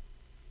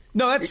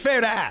 No, that's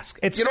fair to ask.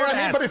 It's you know fair what to I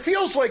mean? ask. But it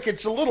feels like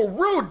it's a little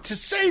rude to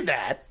say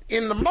that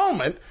in the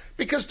moment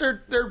because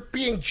they're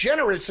being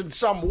generous in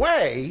some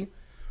way.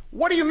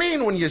 What do you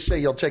mean when you say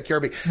you'll take care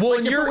of me? Well,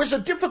 like if it was a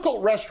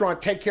difficult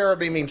restaurant, take care of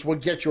me means we'll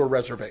get you a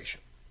reservation,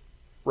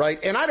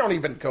 right? And I don't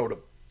even go to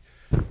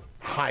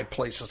high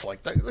places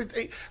like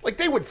that. Like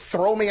they would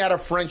throw me out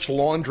of French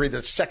Laundry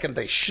the second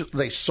they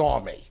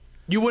saw me.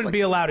 You wouldn't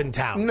be allowed in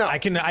town. No. I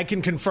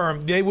can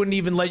confirm. They wouldn't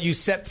even let you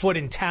set foot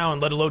in town,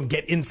 let alone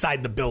get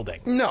inside the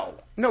building.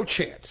 No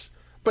chance.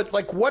 But,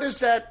 like, what is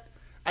that?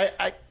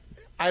 I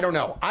don't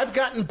know. I've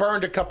gotten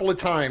burned a couple of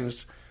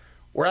times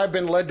where I've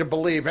been led to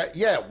believe,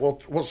 yeah,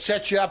 we'll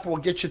set you up, we'll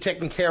get you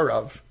taken care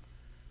of.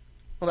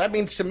 Well, that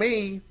means to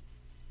me,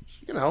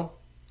 you know,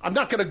 I'm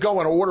not going to go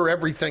and order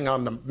everything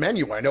on the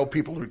menu. I know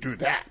people who do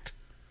that.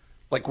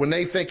 Like, when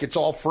they think it's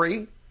all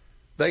free,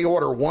 they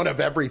order one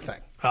of everything.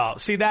 Oh,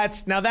 see,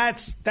 that's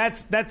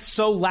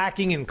so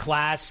lacking in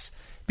class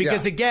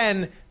because,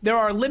 again, there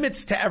are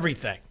limits to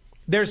everything.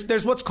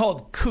 There's what's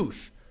called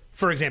couth,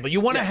 for example. You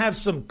want to have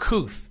some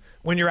couth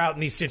when you're out in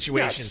these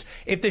situations.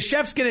 Yes. If the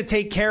chef's going to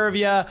take care of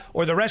you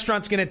or the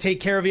restaurant's going to take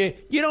care of you,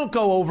 you don't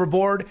go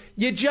overboard.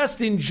 You just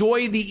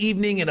enjoy the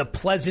evening in a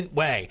pleasant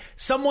way.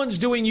 Someone's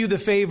doing you the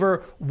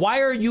favor.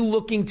 Why are you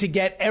looking to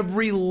get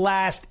every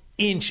last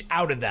inch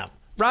out of them?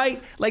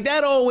 Right? Like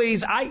that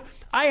always, I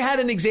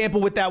had an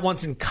example with that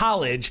once in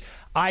college.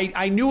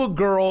 I knew a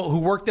girl who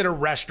worked at a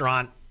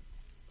restaurant.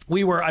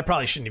 I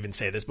probably shouldn't even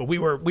say this, but we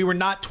were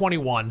not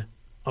 21.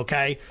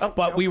 Okay,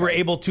 but we were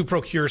able to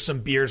procure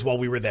some beers while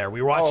we were there.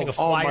 We were watching a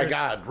Flyers. Oh my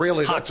God!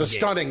 Really, that's a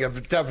stunning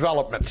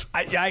development.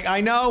 I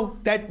know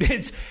that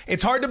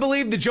it's hard to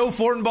believe the Joe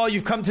Fortenbaugh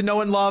you've come to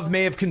know and love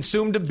may have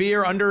consumed a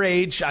beer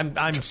underage.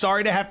 I'm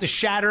sorry to have to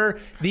shatter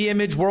the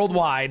image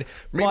worldwide.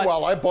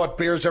 Meanwhile, I bought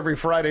beers every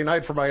Friday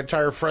night for my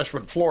entire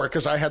freshman floor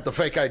because I had the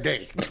fake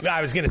ID.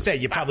 I was going to say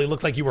you probably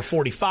looked like you were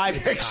 45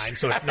 at the time,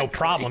 so it's no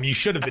problem. You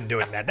should have been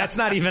doing that. That's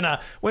not even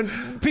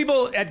when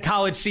people at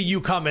college see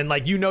you coming,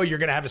 like you know you're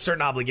going to have a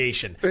certain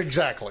obligation.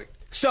 Exactly.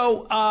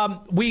 So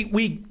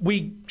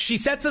she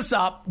sets us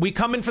up. We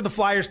come in for the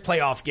Flyers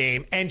playoff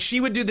game, and she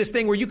would do this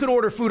thing where you could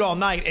order food all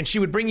night, and she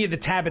would bring you the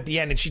tab at the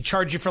end, and she'd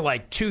charge you for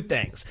like two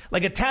things.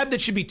 Like a tab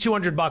that should be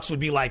 $200 would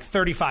be like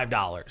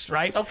 $35,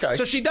 right? Okay.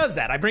 So she does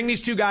that. I bring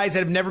these two guys that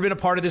have never been a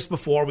part of this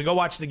before. We go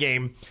watch the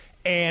game,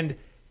 and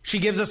she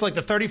gives us like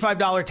the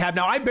 $35 tab.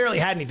 Now, I barely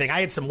had anything. I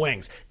had some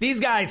wings.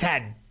 These guys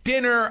had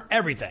dinner,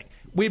 everything.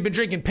 We'd been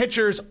drinking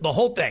pitchers, the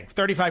whole thing,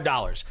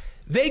 $35.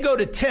 They go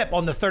to tip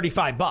on the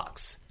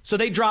 $35. So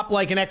they drop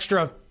like an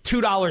extra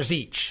 $2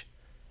 each.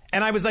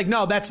 And I was like,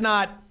 no, that's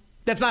not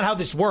how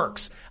this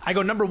works. I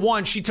go, number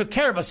one, she took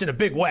care of us in a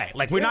big way.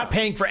 Like, we're not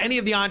paying for any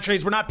of the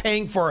entrees. We're not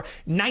paying for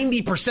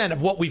 90%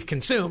 of what we've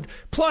consumed.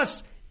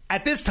 Plus,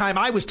 at this time,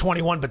 I was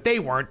 21, but they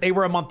weren't. They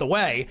were a month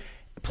away.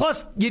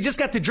 Plus, you just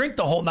got to drink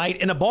the whole night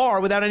in a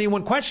bar without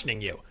anyone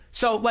questioning you.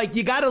 So, like,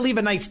 you got to leave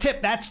a nice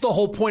tip. That's the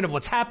whole point of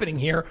what's happening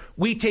here.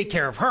 We take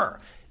care of her.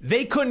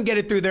 They couldn't get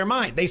it through their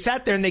mind. They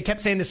sat there and they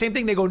kept saying the same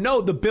thing. They go,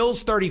 no, the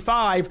bill's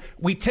 $35.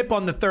 We tip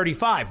on the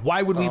 $35.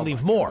 Why would we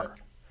leave more?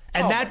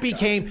 And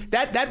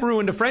that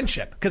ruined a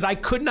friendship because I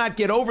could not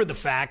get over the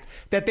fact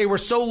that they were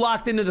so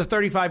locked into the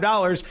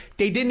 $35,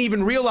 they didn't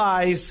even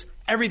realize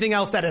everything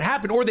else that had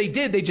happened, or they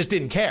did, they just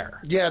didn't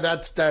care. Yeah,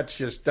 that's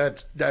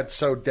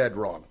so dead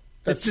wrong.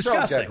 That's it's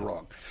disgusting. So dead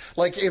wrong.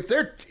 Like if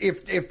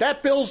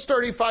that bill's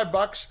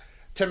 $35,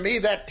 to me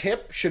that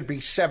tip should be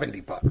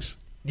 $70.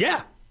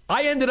 Yeah.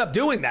 I ended up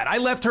doing that. I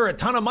left her a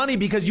ton of money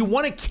because you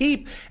want to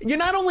keep. You're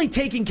not only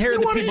taking care of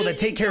the people that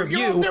take care of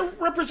you. They're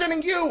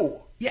representing you.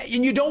 Yeah,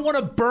 and you don't want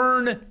to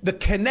burn the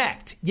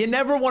connect. You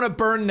never want to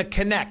burn the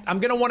connect. I'm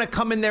going to want to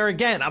come in there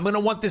again. I'm going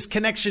to want this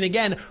connection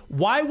again.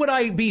 Why would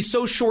I be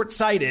so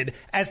short-sighted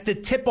as to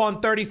tip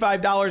on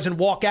 $35 and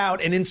walk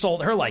out and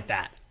insult her like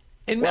that?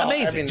 And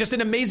amazing. I mean, just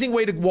an amazing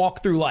way to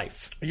walk through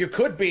life. You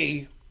could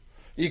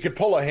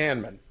pull a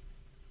Handman.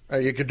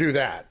 You could do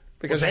that.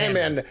 Because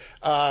Handman,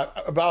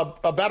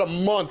 about a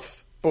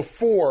month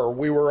before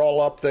we were all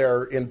up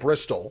there in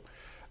Bristol,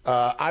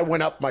 I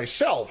went up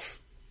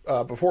myself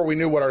before we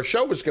knew what our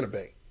show was going to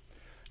be,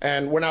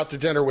 and went out to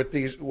dinner with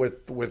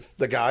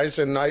the guys,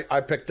 and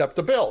I picked up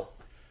the bill.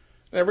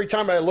 And every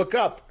time I look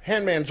up,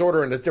 Handman's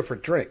ordering a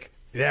different drink.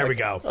 There we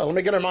go. Let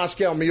me get a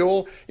Moscow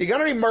Mule. You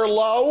got any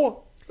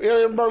Merlot?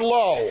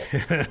 Merlot.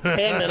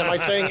 Handman, am I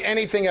saying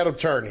anything out of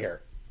turn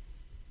here?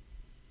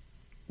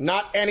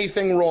 Not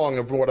anything wrong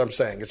of what I'm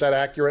saying. Is that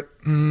accurate?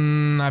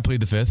 I plead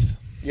the fifth.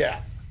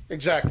 Yeah,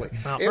 exactly.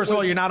 Well, first of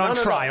all, you're not on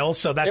trial,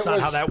 so that's not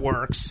how that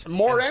works.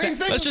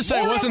 Anything? Let's just say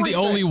I wasn't the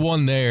only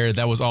one there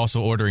that was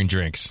also ordering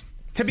drinks.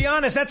 To be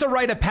honest, that's a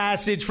rite of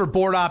passage for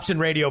board ops and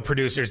radio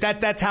producers.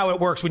 That's how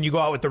it works when you go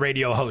out with the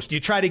radio host. You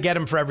try to get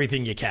him for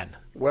everything you can.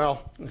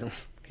 Well,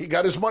 he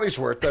got his money's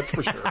worth, that's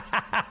for sure.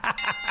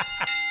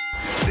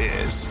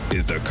 This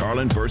is the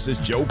Carlin versus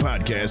Joe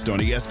podcast on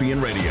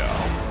ESPN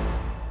Radio.